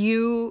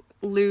 You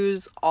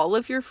lose all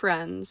of your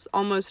friends,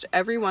 almost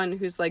everyone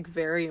who's, like,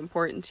 very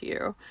important to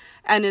you.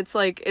 And it's,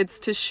 like, it's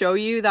to show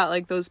you that,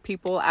 like, those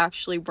people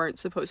actually weren't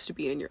supposed to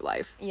be in your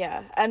life.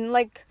 Yeah, and,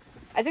 like,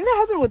 I think that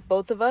happened with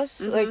both of us.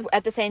 Like,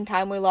 at the same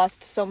time, we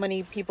lost so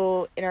many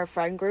people in our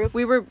friend group.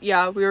 We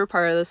were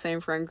part of the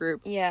same friend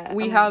group. Yeah.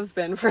 We have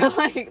been for,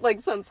 like,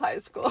 since high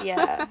school.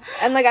 Yeah.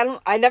 And, like,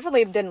 I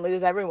definitely didn't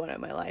lose everyone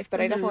in my life,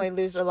 but I definitely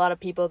lose a lot of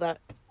people that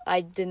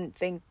I didn't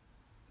think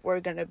were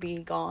gonna be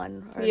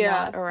gone or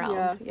not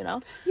around, you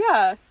know?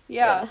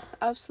 Yeah,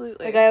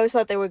 absolutely. Like, I always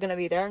thought they were gonna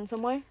be there in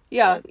some way.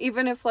 Yeah,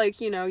 even if, like,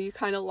 you know, you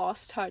kind of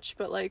lost touch,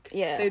 but, like,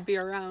 they'd be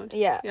around.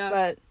 Yeah,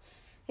 but,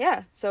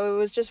 yeah, so it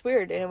was just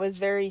weird, and it was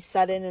very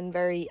sudden and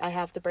very, I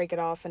have to break it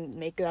off and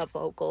make that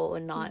vocal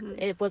and not,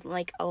 it wasn't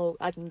like, oh,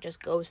 I can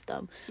just ghost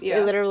them. Yeah.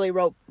 We literally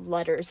wrote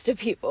letters to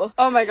people.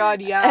 Oh my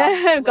god,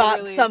 yeah.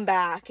 Got some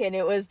back, and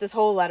it was this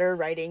whole letter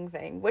writing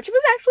thing, which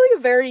was actually a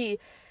very...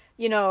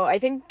 You know, I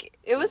think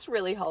it was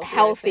really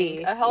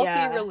healthy. A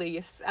healthy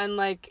release. And,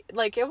 like,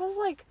 it was,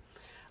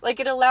 like,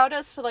 it allowed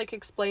us to, like,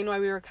 explain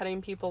why we were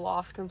cutting people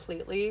off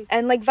completely.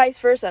 And, like, vice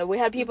versa. We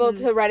had people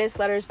to write us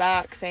letters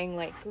back saying,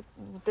 like,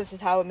 this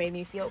is how it made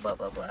me feel, blah,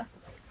 blah, blah.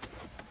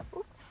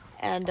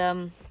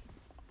 And,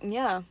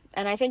 yeah.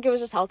 And I think it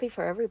was just healthy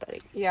for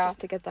everybody. Yeah. Just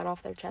to get that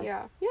off their chest.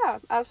 Yeah. Yeah,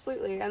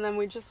 absolutely. And then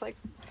we just, like,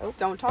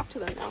 don't talk to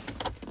them now.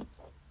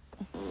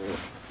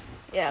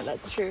 Yeah,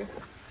 that's true.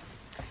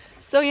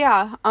 So,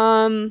 yeah,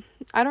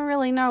 I don't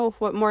really know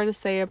what more to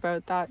say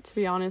about that, to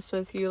be honest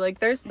with you. Like,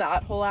 there's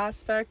that whole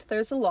aspect.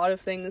 There's a lot of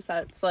things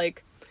that's,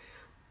 like,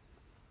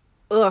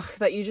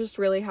 that you just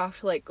really have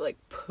to, like,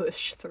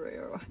 push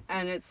through.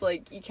 And it's,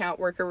 like, you can't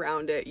work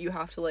around it. You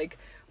have to, like,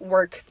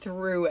 work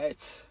through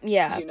it.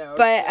 Yeah, you know,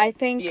 but I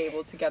think... be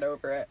able to get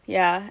over it.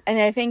 Yeah, and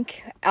I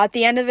think at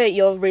the end of it,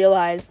 you'll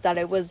realize that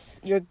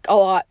you're a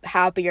lot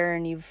happier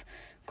and you've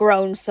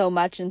grown so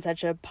much in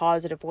such a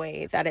positive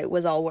way that it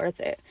was all worth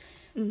it.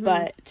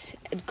 But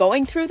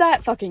going through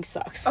that fucking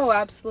sucks. Oh,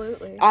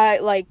 absolutely.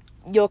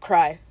 You'll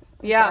cry.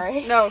 Yeah.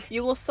 Sorry. No,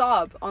 you will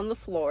sob on the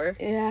floor.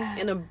 Yeah.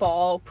 In a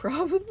ball,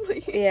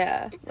 probably.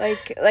 Yeah.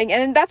 Like,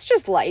 and that's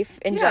just life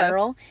in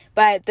general.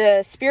 But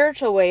the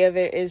spiritual way of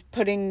it is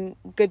putting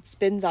good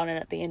spins on it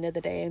at the end of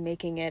the day and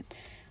making it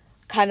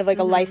kind of like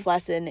a life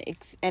lesson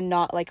and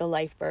not like a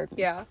life burden.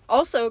 Yeah.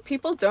 Also,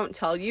 people don't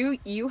tell you,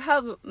 you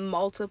have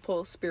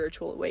multiple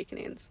spiritual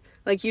awakenings.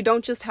 Like, you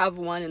don't just have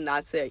one and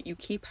that's it. You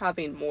keep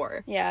having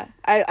more. Yeah.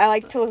 I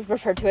like to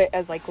refer to it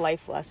as like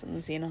life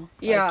lessons, you know?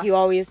 Yeah.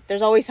 Like,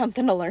 there's always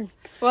something to learn.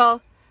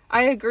 Well,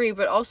 I agree,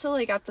 but also,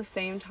 like, at the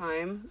same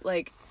time,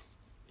 like,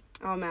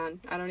 oh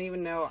man, I don't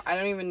even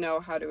know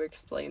how to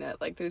explain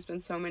it. Like, there's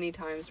been so many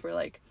times where,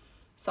 like,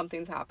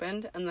 something's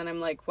happened and then I'm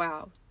like,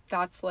 wow,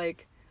 that's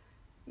like,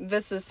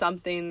 this is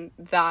something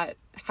that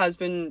has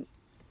been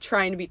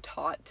trying to be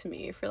taught to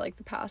me for, like,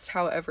 the past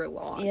however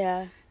long.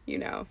 Yeah. You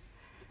know?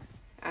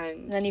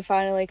 And then you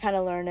finally kind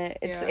of learn it.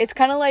 It's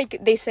kind of like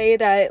they say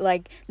that,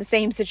 like, the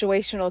same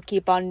situation will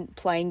keep on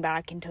playing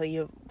back until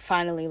you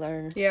finally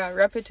learn. Yeah,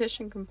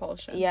 repetition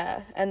compulsion.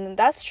 Yeah, and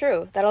that's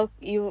true.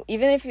 Even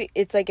if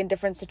it's, like, in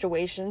different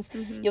situations,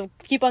 you'll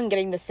keep on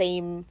getting the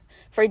same...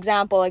 For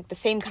example, like, the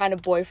same kind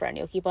of boyfriend.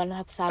 You'll keep on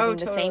having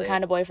the same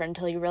kind of boyfriend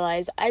until you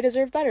realize, I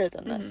deserve better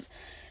than this.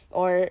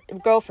 Or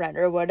girlfriend,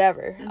 or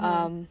whatever.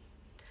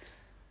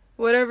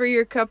 Whatever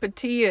your cup of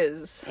tea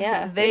is.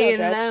 Yeah. They and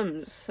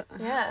thems.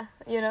 Yeah,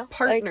 you know.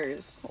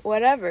 Partners. Like,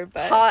 whatever,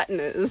 but...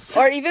 Partners.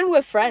 Or even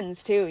with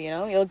friends, too, you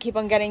know. You'll keep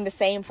on getting the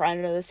same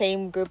friend or the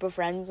same group of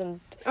friends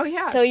and... Oh,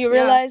 yeah. Until you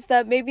realize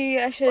that maybe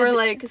I should... Or,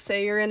 like,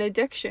 say you're in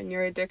addiction.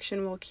 Your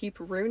addiction will keep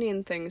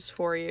ruining things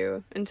for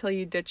you until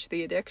you ditch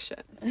the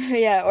addiction.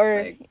 Yeah,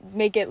 or like,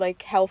 make it,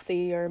 like,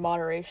 healthy or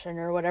moderation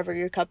or whatever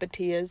your cup of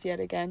tea is yet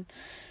again.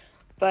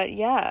 But,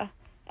 yeah.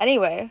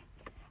 Anyway,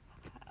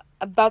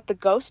 about the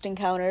ghost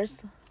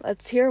encounters,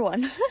 let's hear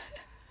one.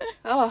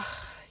 Oh,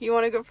 you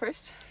want to go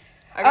first?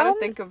 I gotta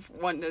think of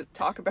one to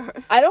talk about.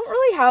 I don't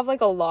really have, like,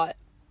 a lot.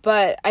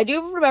 But I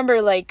do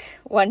remember, like,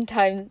 one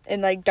time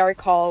in, like,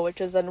 Dark Hall, which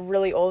is a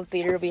really old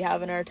theater we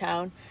have in our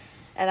town.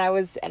 And I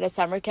was at a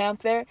summer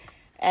camp there.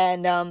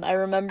 And I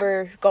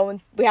remember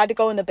we had to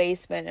go in the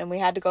basement. And we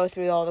had to go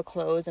through all the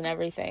clothes and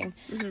everything.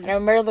 And I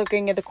remember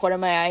looking at the corner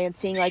of my eye and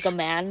seeing, like, a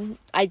man.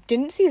 I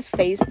didn't see his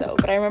face, though.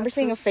 But I remember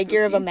seeing a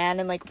figure of a man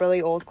in, like, really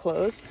old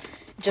clothes.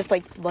 Just,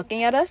 like,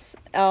 looking at us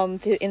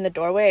in the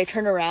doorway. I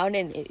turn around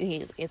and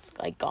it's,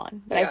 like,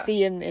 gone. But I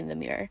see him in the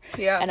mirror.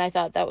 Yeah. And I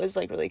thought that was,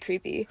 like, really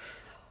creepy.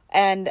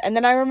 And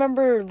then I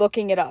remember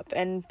looking it up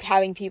and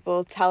having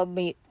people tell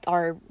me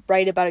or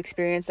write about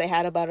experience they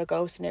had about a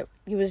ghost, and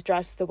he was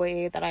dressed the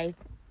way that I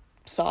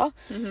saw.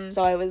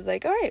 So I was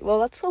like, all right, well,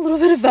 that's a little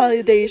bit of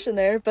validation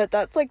there, but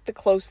that's like the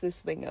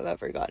closest thing I've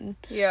ever gotten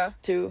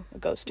to a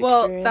ghost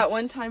experience. Well, that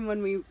one time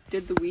when we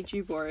did the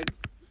Ouija board,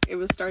 it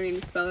was starting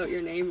to spell out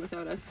your name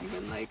without us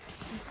even like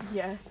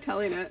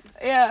telling it.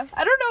 Yeah,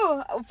 I don't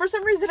know, for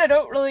some reason I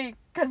don't really,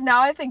 because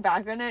now I think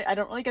back on it, I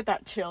don't really get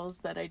that chills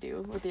that I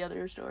do with the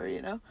other story,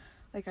 you know,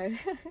 like I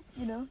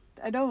you know,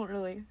 I don't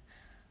really,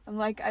 I'm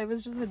like, I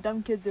was just a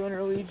dumb kid doing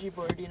a Ouija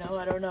board, you know,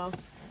 I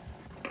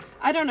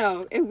don't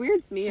know. It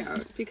weirds me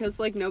out because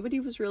like nobody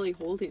was really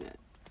holding it.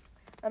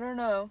 I don't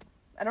know,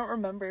 I don't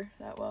remember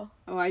that well.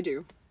 Oh, I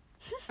do.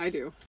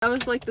 That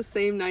was like the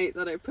same night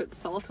that I put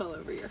salt all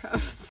over your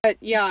house. But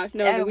yeah,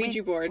 no, the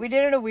Ouija board. We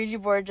did it a Ouija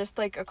board just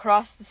like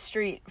across the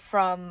street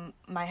from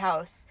my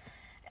house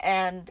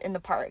and in the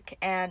park.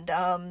 And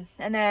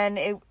then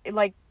it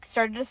like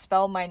started to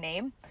spell my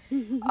name.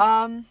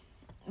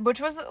 Which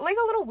was like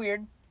a little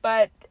weird,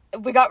 but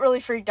we got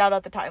really freaked out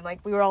at the time. Like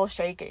we were all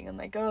shaking and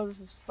like, oh,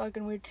 this is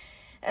fucking weird.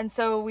 And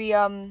so we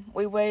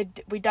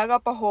dug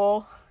up a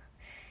hole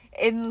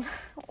in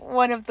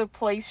one of the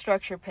play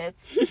structure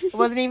pits. It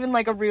wasn't even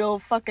like a real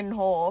fucking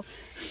hole,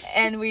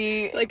 and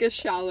we like a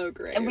shallow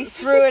grave, and we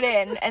threw it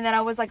in. And then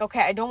I was like,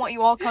 okay, I don't want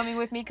you all coming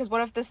with me because what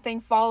if this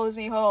thing follows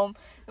me home,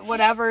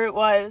 whatever it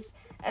was.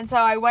 And so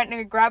I went and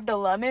I grabbed a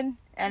lemon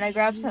and I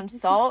grabbed some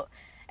salt,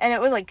 and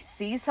it was like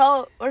sea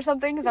salt or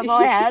something because that's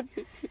all I had.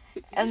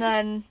 And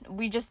then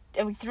we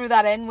threw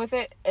that in with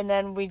it, and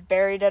then we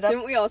buried it up.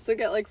 Didn't we also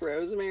get, like,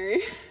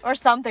 rosemary? Or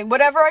something.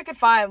 Whatever I could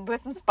find.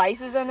 With some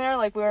spices in there,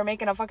 like we were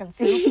making a fucking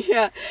soup.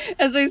 Yeah.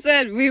 As I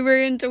said, we were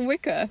into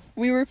Wicca.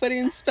 We were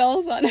putting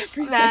spells on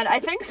everything. Man, I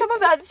think some of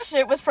that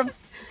shit was from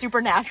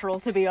Supernatural,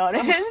 to be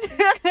honest.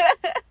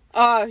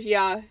 Oh,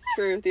 yeah.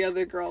 True. The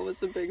other girl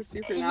was a big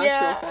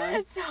Supernatural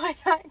fan. So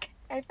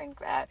I think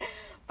that.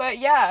 But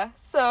yeah,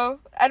 so,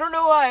 I don't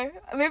know why.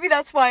 Maybe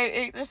that's why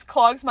it just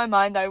clogs my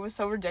mind that I was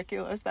so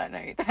ridiculous that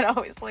night. That I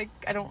was like,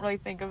 I don't really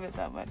think of it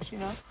that much, you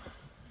know?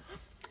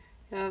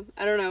 Yeah,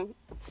 I don't know.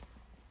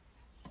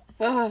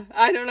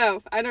 I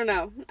don't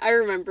know. I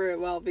remember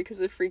it well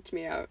because it freaked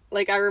me out.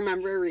 Like, I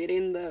remember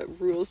reading the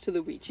rules to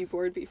the Ouija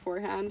board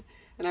beforehand,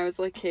 and I was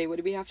like, hey, what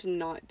do we have to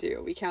not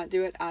do? We can't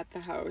do it at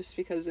the house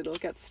because it'll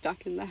get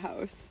stuck in the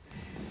house.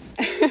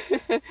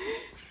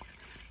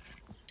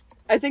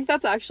 I think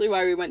that's actually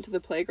why we went to the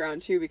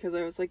playground, too, because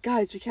I was like,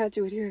 guys, we can't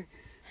do it here.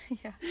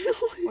 Yeah.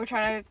 We're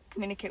trying to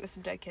communicate with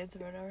some dead kids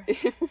or whatever.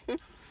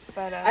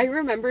 But I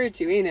remember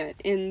doing it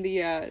in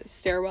the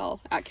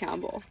stairwell at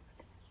Campbell.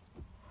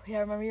 Yeah,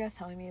 I remember you guys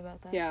telling me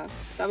about that. Yeah,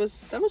 that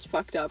was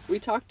fucked up. We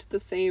talked to the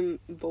same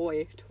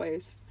boy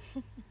twice.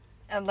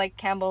 And, like,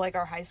 Campbell, like,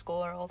 our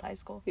old high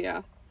school.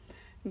 Yeah.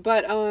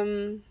 But,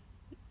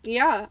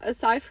 yeah,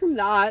 aside from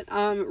that,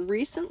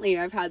 recently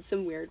I've had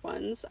some weird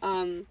ones.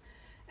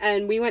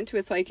 And we went to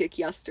a psychic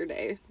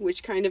yesterday,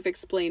 which kind of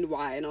explained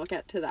why, and I'll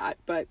get to that.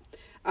 But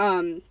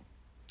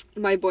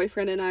my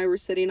boyfriend and I were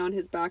sitting on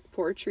his back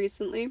porch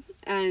recently,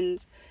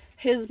 and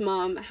his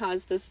mom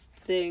has this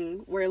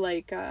thing where,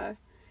 like,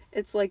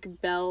 it's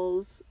like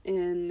bells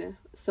in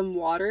some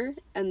water,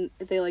 and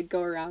they, like,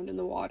 go around in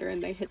the water,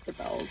 and they hit the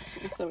bells,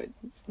 and so it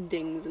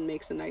dings and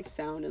makes a nice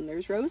sound, and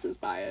there's roses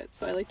by it,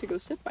 so I like to go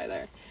sit by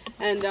there.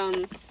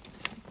 And,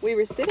 we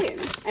were sitting,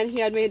 and he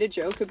had made a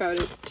joke about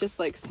it just,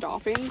 like,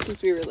 stopping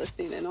since we were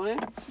listening in on it.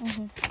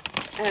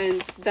 Mm-hmm.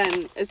 And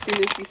then, as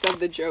soon as he said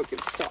the joke, it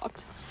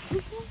stopped.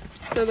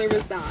 Mm-hmm. So there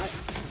was that.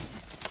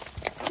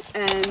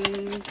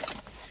 And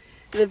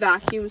the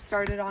vacuum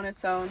started on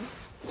its own.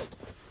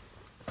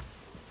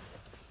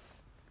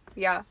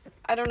 Yeah,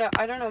 I don't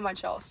know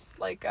much else.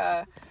 Like,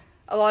 a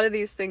lot of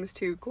these things,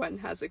 too, Gwen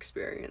has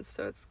experienced,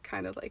 so it's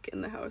kind of, like,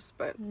 in the house,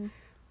 but...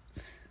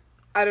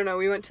 I don't know,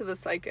 we went to the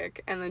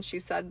psychic, and then she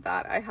said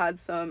that I had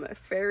some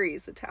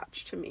fairies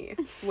attached to me,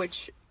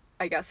 which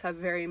I guess have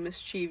very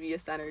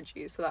mischievous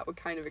energy, so that would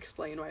kind of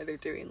explain why they're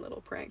doing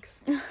little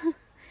pranks.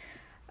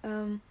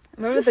 I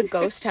remember the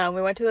ghost town.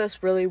 We went to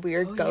this really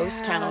weird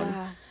ghost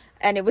town,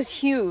 and it was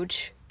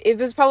huge. It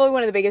was probably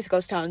one of the biggest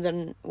ghost towns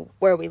in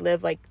where we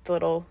live, like the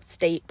little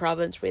state,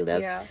 province we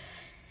live. Yeah.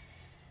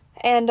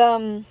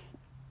 And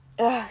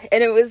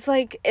it was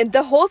like, and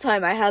the whole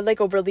time I had like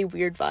a really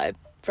weird vibe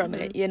from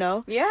it, you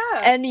know?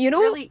 Yeah. And you know,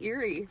 really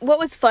eerie. What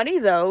was funny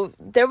though,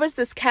 there was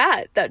this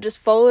cat that just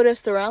followed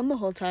us around the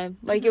whole time.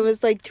 Like it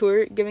was like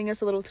giving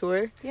us a little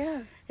tour.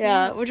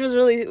 Yeah, which was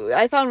really,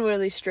 I found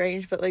really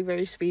strange, but like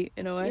very sweet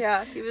in a way.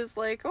 Yeah, he was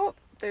like, oh,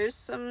 there's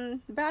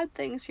some bad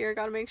things here,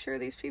 gotta make sure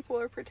these people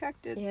are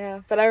protected.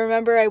 Yeah, but I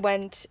remember I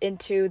went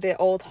into the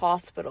old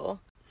hospital,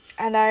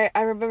 and I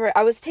remember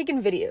I was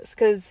taking videos,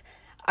 because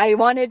I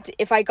wanted,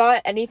 if I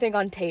got anything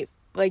on tape,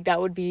 like that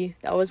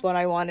was what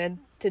I wanted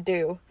to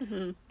do.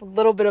 A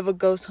little bit of a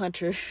ghost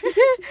hunter.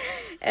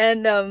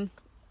 And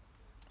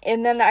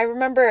then I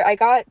remember I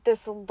got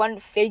this one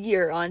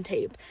figure on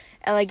tape,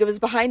 and like it was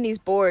behind these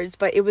boards,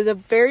 but it was a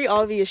very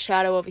obvious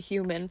shadow of a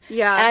human.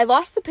 Yeah. And I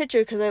lost the picture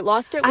because I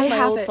lost it with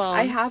my old phone.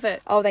 I have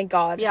it. Oh, thank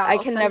God. Yeah, I I'll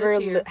can send it never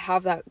to you.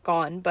 have that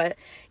gone. But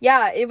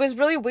yeah, it was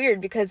really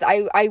weird because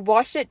I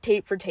watched it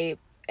tape for tape,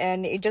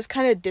 and it just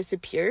kind of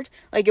disappeared.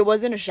 Like, it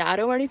wasn't a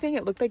shadow or anything.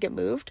 It looked like it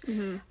moved.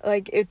 Mm-hmm.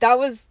 Like, that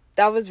was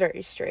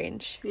very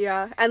strange.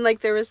 Yeah, and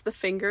like there was the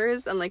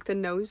fingers and like the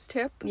nose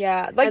tip.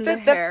 Yeah, like and the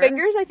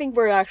fingers I think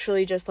were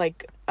actually just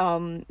like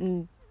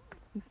hammer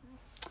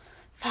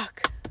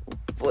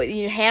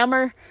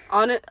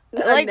on a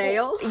like,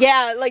 nail.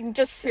 Yeah, like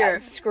just Here.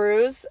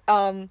 screws.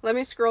 Let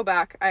me scroll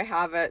back. I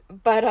have it.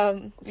 But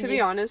to be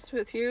honest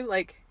with you,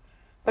 like,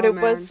 but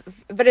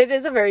it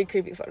is a very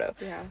creepy photo.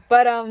 Yeah.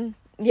 But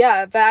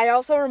yeah, but I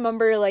also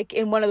remember like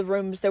in one of the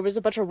rooms there was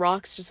a bunch of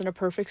rocks just in a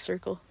perfect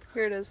circle.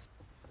 Here it is.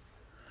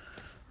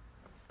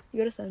 You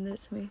gotta send it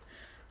to me.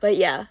 But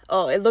yeah,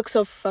 oh, it looks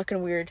so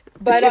fucking weird.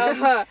 But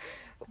yeah,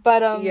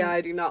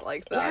 I do not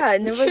like that. Yeah,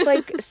 and it was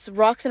like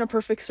rocks in a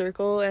perfect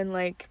circle, and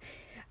like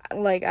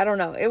I don't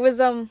know. It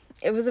was a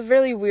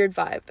really weird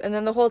vibe. And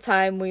then the whole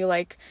time we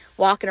like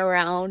walking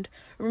around.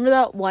 Remember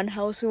that one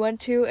house we went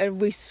to, and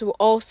we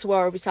all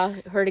swore we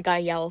heard a guy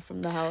yell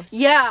from the house.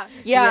 Yeah.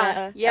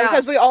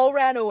 Because we all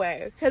ran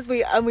away. Because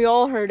we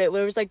all heard it.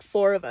 There was like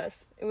 4 of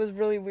us. It was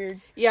really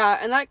weird. Yeah,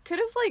 and that could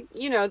have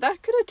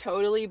that could have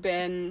totally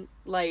been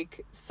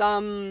like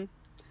some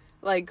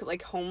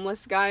like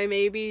homeless guy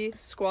maybe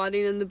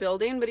squatting in the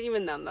building, but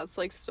even then that's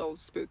like still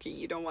spooky.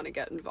 You don't want to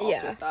get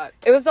involved with that.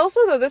 It was also,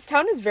 though, this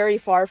town is very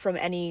far from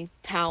any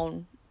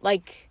town.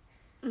 Like,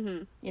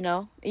 mm-hmm. you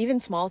know,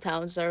 even small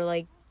towns are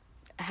like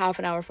half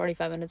an hour,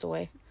 45 minutes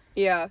away.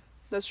 Yeah,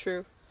 that's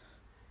true.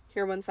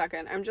 Here, 1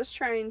 second. I'm just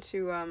trying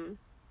to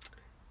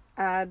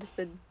add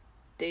the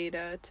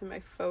data to my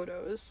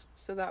photos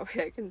so that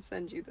way I can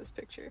send you this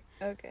picture.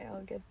 Okay,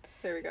 all good.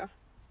 There we go.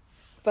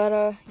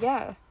 But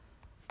yeah.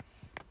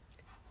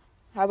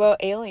 How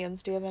about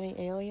aliens? Do you have any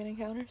alien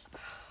encounters?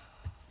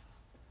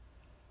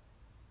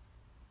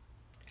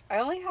 I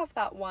only have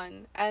that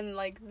one, and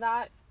like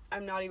that,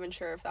 I'm not even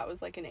sure if that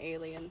was like an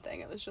alien thing.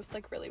 It was just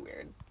like really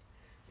weird.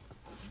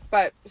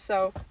 But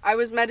so I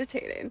was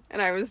meditating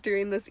and I was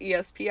doing this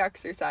ESP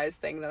exercise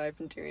thing that I've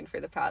been doing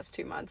for the past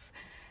 2 months.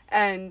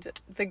 And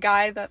the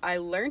guy that I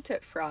learnt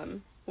it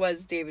from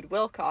was David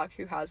Wilcock,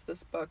 who has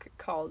this book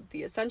called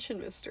The Ascension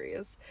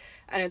Mysteries.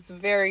 And it's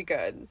very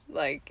good.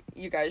 Like,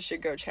 you guys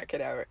should go check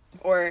it out.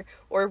 Or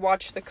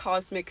watch The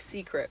Cosmic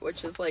Secret,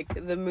 which is like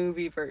the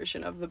movie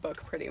version of the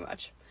book pretty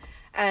much.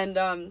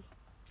 And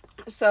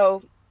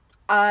so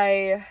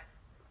I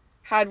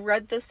had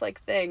read this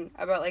like thing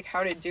about like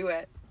how to do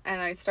it. And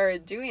I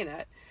started doing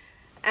it,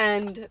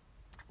 and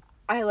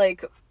I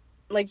like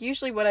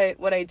usually what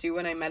I do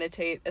when I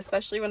meditate,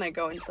 especially when I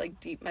go into like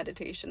deep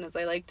meditation, is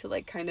I like to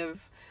like kind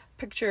of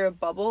picture a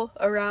bubble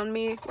around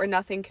me where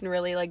nothing can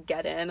really like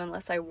get in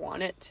unless I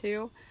want it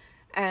to.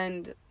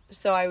 And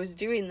so I was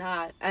doing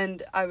that,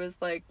 and I was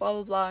like, blah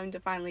blah blah, I'm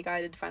divinely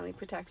guided, divinely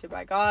protected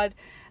by God,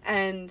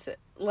 and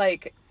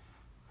like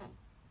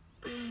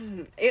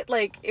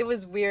it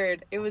was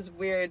weird.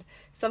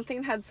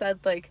 Something had said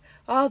like,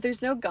 oh,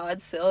 there's no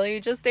God, silly,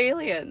 just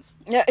aliens.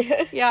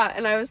 Yeah,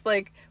 and I was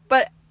like,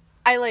 but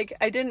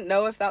I didn't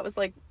know if that was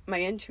like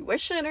my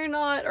intuition or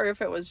not, or if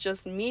it was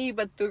just me.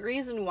 But the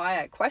reason why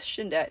I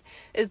questioned it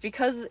is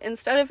because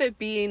instead of it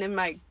being in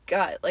my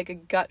gut, like a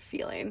gut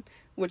feeling,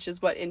 which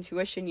is what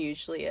intuition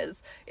usually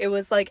is, it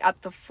was like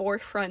at the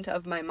forefront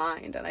of my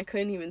mind, and I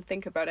couldn't even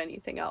think about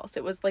anything else.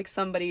 It was like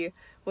somebody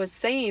was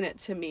saying it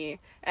to me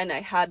and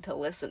I had to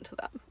listen to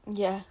them.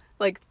 Yeah.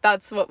 Like,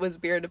 that's what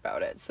was weird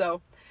about it.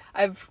 So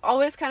I've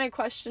always kind of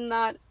questioned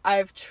that.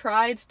 I've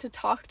tried to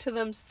talk to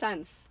them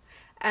since,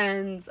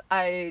 and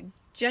I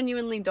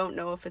genuinely don't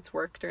know if it's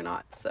worked or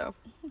not. So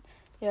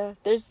yeah,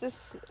 there's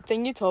this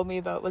thing you told me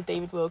about with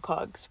David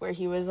Wilcox, where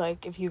he was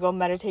like, if you go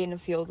meditate in a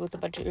field with a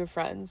bunch of your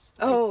friends.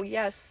 Like, oh,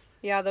 yes.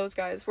 Yeah, those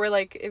guys. Where,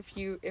 like, if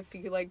you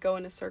like, go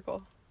in a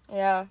circle.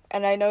 Yeah,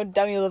 and I know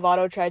Demi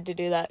Lovato tried to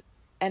do that,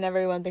 and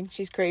everyone thinks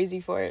she's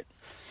crazy for it.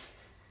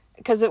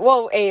 Because,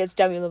 it's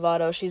Demi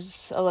Lovato.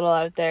 She's a little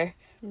out there.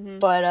 Mm-hmm.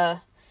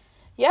 But,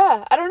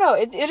 yeah, I don't know.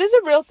 It is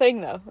a real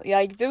thing, though.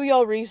 Like, do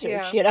y'all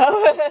research, you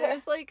know?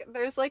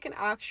 there's an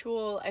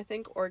actual, I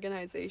think,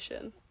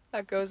 organization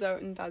that goes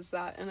out and does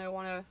that, and I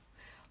want to,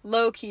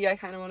 low-key, I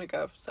kind of want to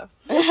go, so.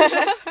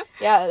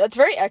 Yeah, that's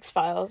very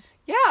X-Files.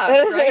 Yeah,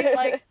 right?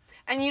 Like,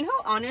 and you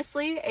know,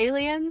 honestly,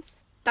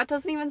 aliens, that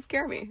doesn't even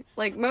scare me.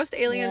 Like, most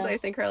aliens, I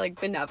think, are,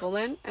 like,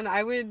 benevolent, and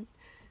I would,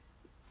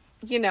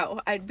 you know,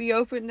 I'd be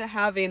open to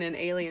having an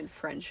alien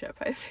friendship,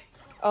 I think.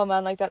 Oh,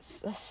 man, like that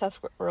Seth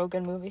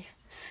Rogen movie.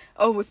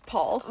 Oh, with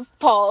Paul?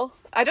 Paul.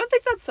 I don't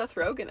think that's Seth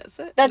Rogen, is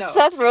it? That's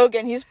Seth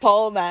Rogen. He's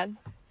Paul, man.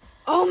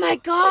 Oh my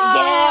god!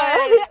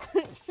 Yeah!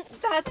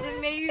 That's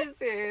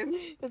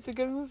amazing! That's a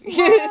good movie.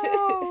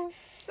 Wow.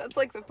 That's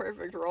like the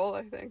perfect role,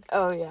 I think.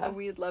 Oh, yeah. A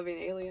weed-loving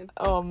alien.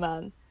 Oh,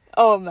 man.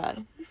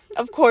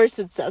 Of course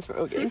it's Seth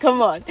Rogen.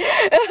 Come on.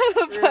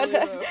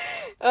 But,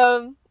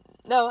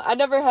 no, I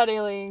never had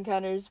alien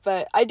encounters,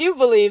 but I do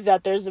believe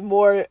that there's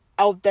more.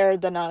 out there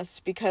than us,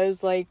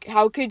 because, like,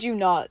 how could you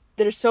not?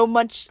 There's so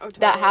much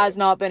that has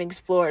not been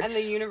explored. And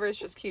the universe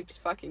just keeps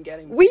fucking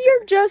getting bigger. We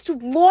are just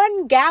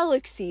one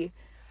galaxy.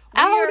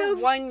 We are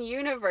one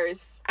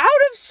universe.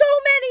 Out of so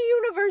many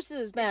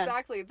universes, man.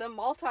 Exactly, the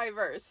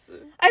multiverse.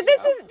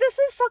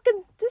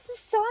 This is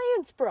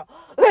science, bro.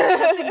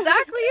 That's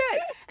exactly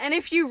it. And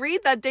if you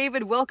read that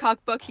David Wilcock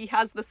book, he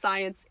has the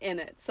science in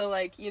it. So,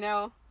 like, you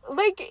know,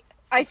 like,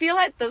 I feel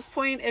at this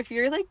point, if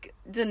you're, like,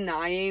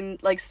 denying,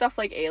 like, stuff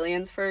like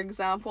aliens, for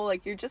example,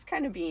 like, you're just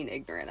kind of being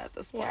ignorant at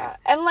this point. yeah.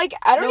 And, like,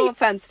 I don't No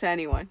offense to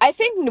anyone. I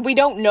think we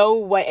don't know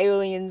what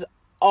aliens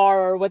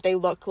are or what they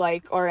look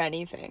like or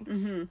anything.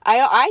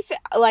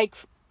 Mm-hmm. Like,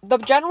 the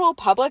general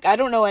public, I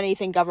don't know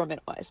anything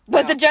government-wise,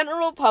 but No. the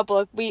general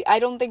public, I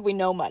don't think we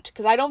know much,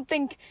 because I don't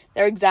think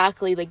they're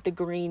exactly, like, the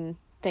green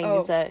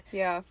things that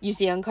you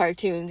see on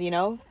cartoons, you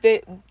know?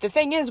 The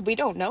thing is, we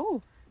don't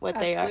know what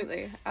they are.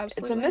 Absolutely.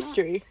 It's a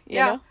mystery, you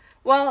yeah. know?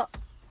 Well,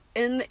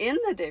 in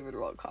the David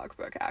Wilcock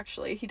book,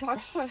 actually, he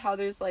talks about how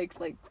there's, like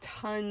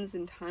tons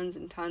and tons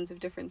and tons of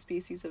different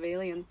species of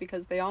aliens,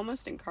 because they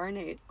almost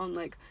incarnate on,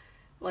 like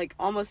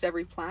almost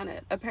every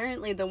planet.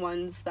 Apparently the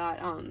ones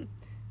that,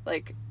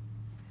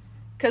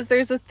 because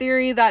there's a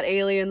theory that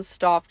aliens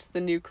stopped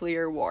the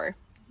nuclear war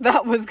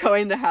that was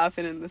going to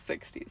happen in the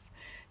 60s.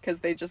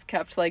 Because they just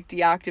kept, like,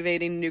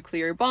 deactivating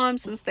nuclear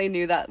bombs since they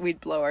knew that we'd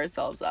blow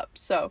ourselves up.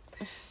 So,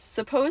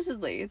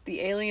 supposedly,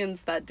 the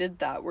aliens that did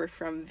that were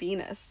from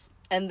Venus.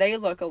 And they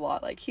look a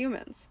lot like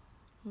humans.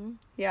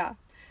 Yeah.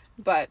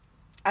 But,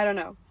 I don't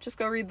know. Just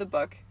go read the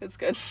book. It's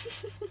good.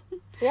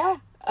 Yeah.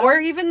 Or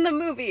even the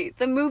movie.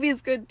 The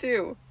movie's good,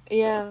 too.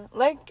 Yeah.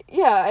 Like,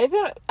 yeah, I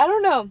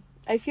don't know.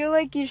 I feel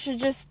like you should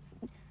just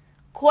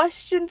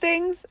question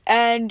things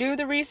and do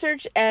the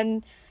research,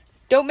 and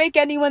don't make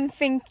anyone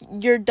think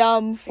you're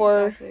dumb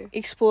for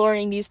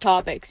exploring these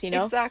topics, you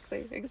know?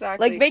 Exactly.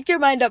 Like, make your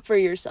mind up for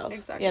yourself.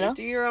 Exactly. You know?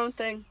 Do your own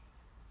thing.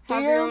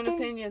 Have your own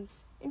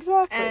opinions.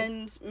 Exactly.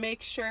 And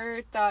make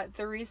sure that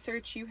the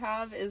research you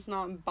have is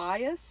not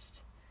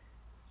biased.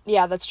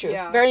 Yeah, that's true.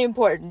 Yeah. Very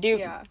important.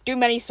 Do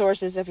many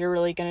sources if you're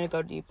really going to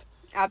go deep.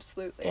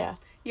 Absolutely. Yeah.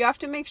 You have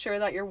to make sure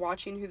that you're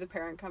watching who the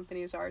parent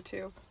companies are,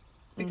 too.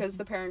 Because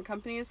the parent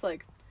companies,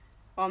 like,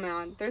 oh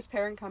man, there's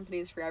parent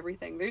companies for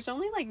everything. There's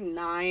only, like,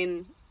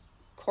 9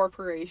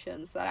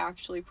 corporations that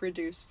actually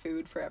produce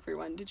food for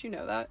everyone. Did you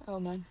know that? Oh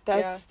man,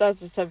 that's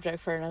a subject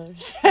for another.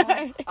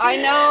 I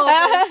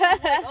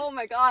know. Like, oh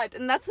my god.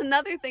 And that's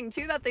another thing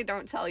too that they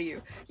don't tell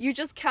you. You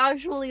just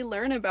casually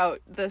learn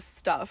about this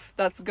stuff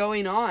that's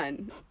going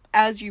on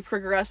as you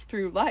progress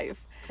through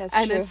life. That's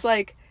and true. It's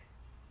like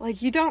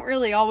you don't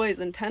really always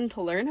intend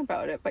to learn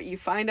about it, but you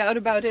find out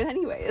about it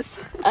anyways.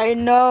 I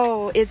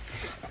know.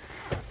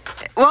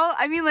 Well,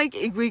 I mean, like,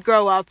 we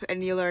grow up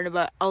and you learn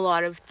about a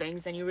lot of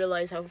things and you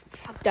realize how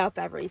fucked up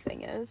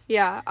everything is.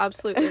 Yeah,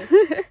 absolutely.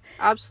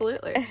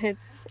 Absolutely.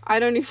 I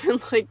don't even,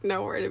 like,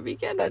 know where to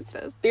begin with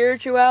this.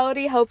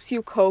 Spirituality helps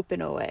you cope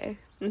in a way,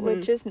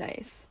 which is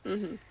nice.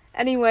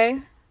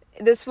 Anyway,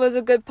 this was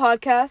a good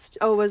podcast.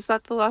 Oh, was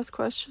that the last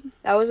question?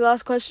 That was the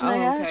last question I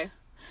had.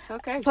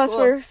 Okay, Plus, cool.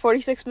 we're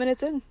 46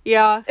 minutes in.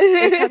 Yeah,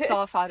 it cuts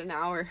off at an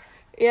hour.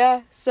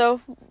 Yeah,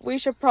 so we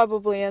should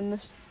probably end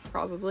this.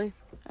 Probably.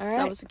 All right.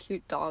 That was a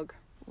cute dog.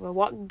 Well,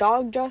 what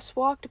dog just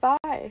walked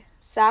by?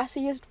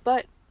 Sassiest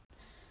butt.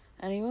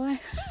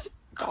 Anyway.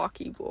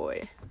 Stocky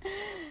boy.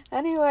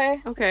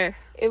 Anyway. Okay.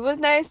 It was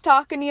nice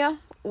talking to you.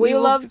 We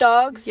love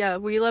dogs. Yeah,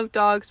 we love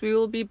dogs. We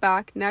will be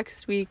back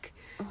next week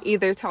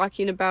either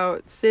talking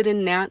about Sid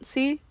and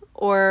Nancy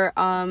or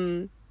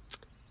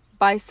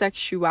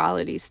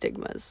bisexuality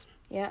stigmas.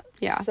 Yeah.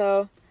 Yeah.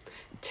 So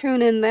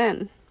tune in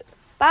then.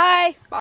 bye.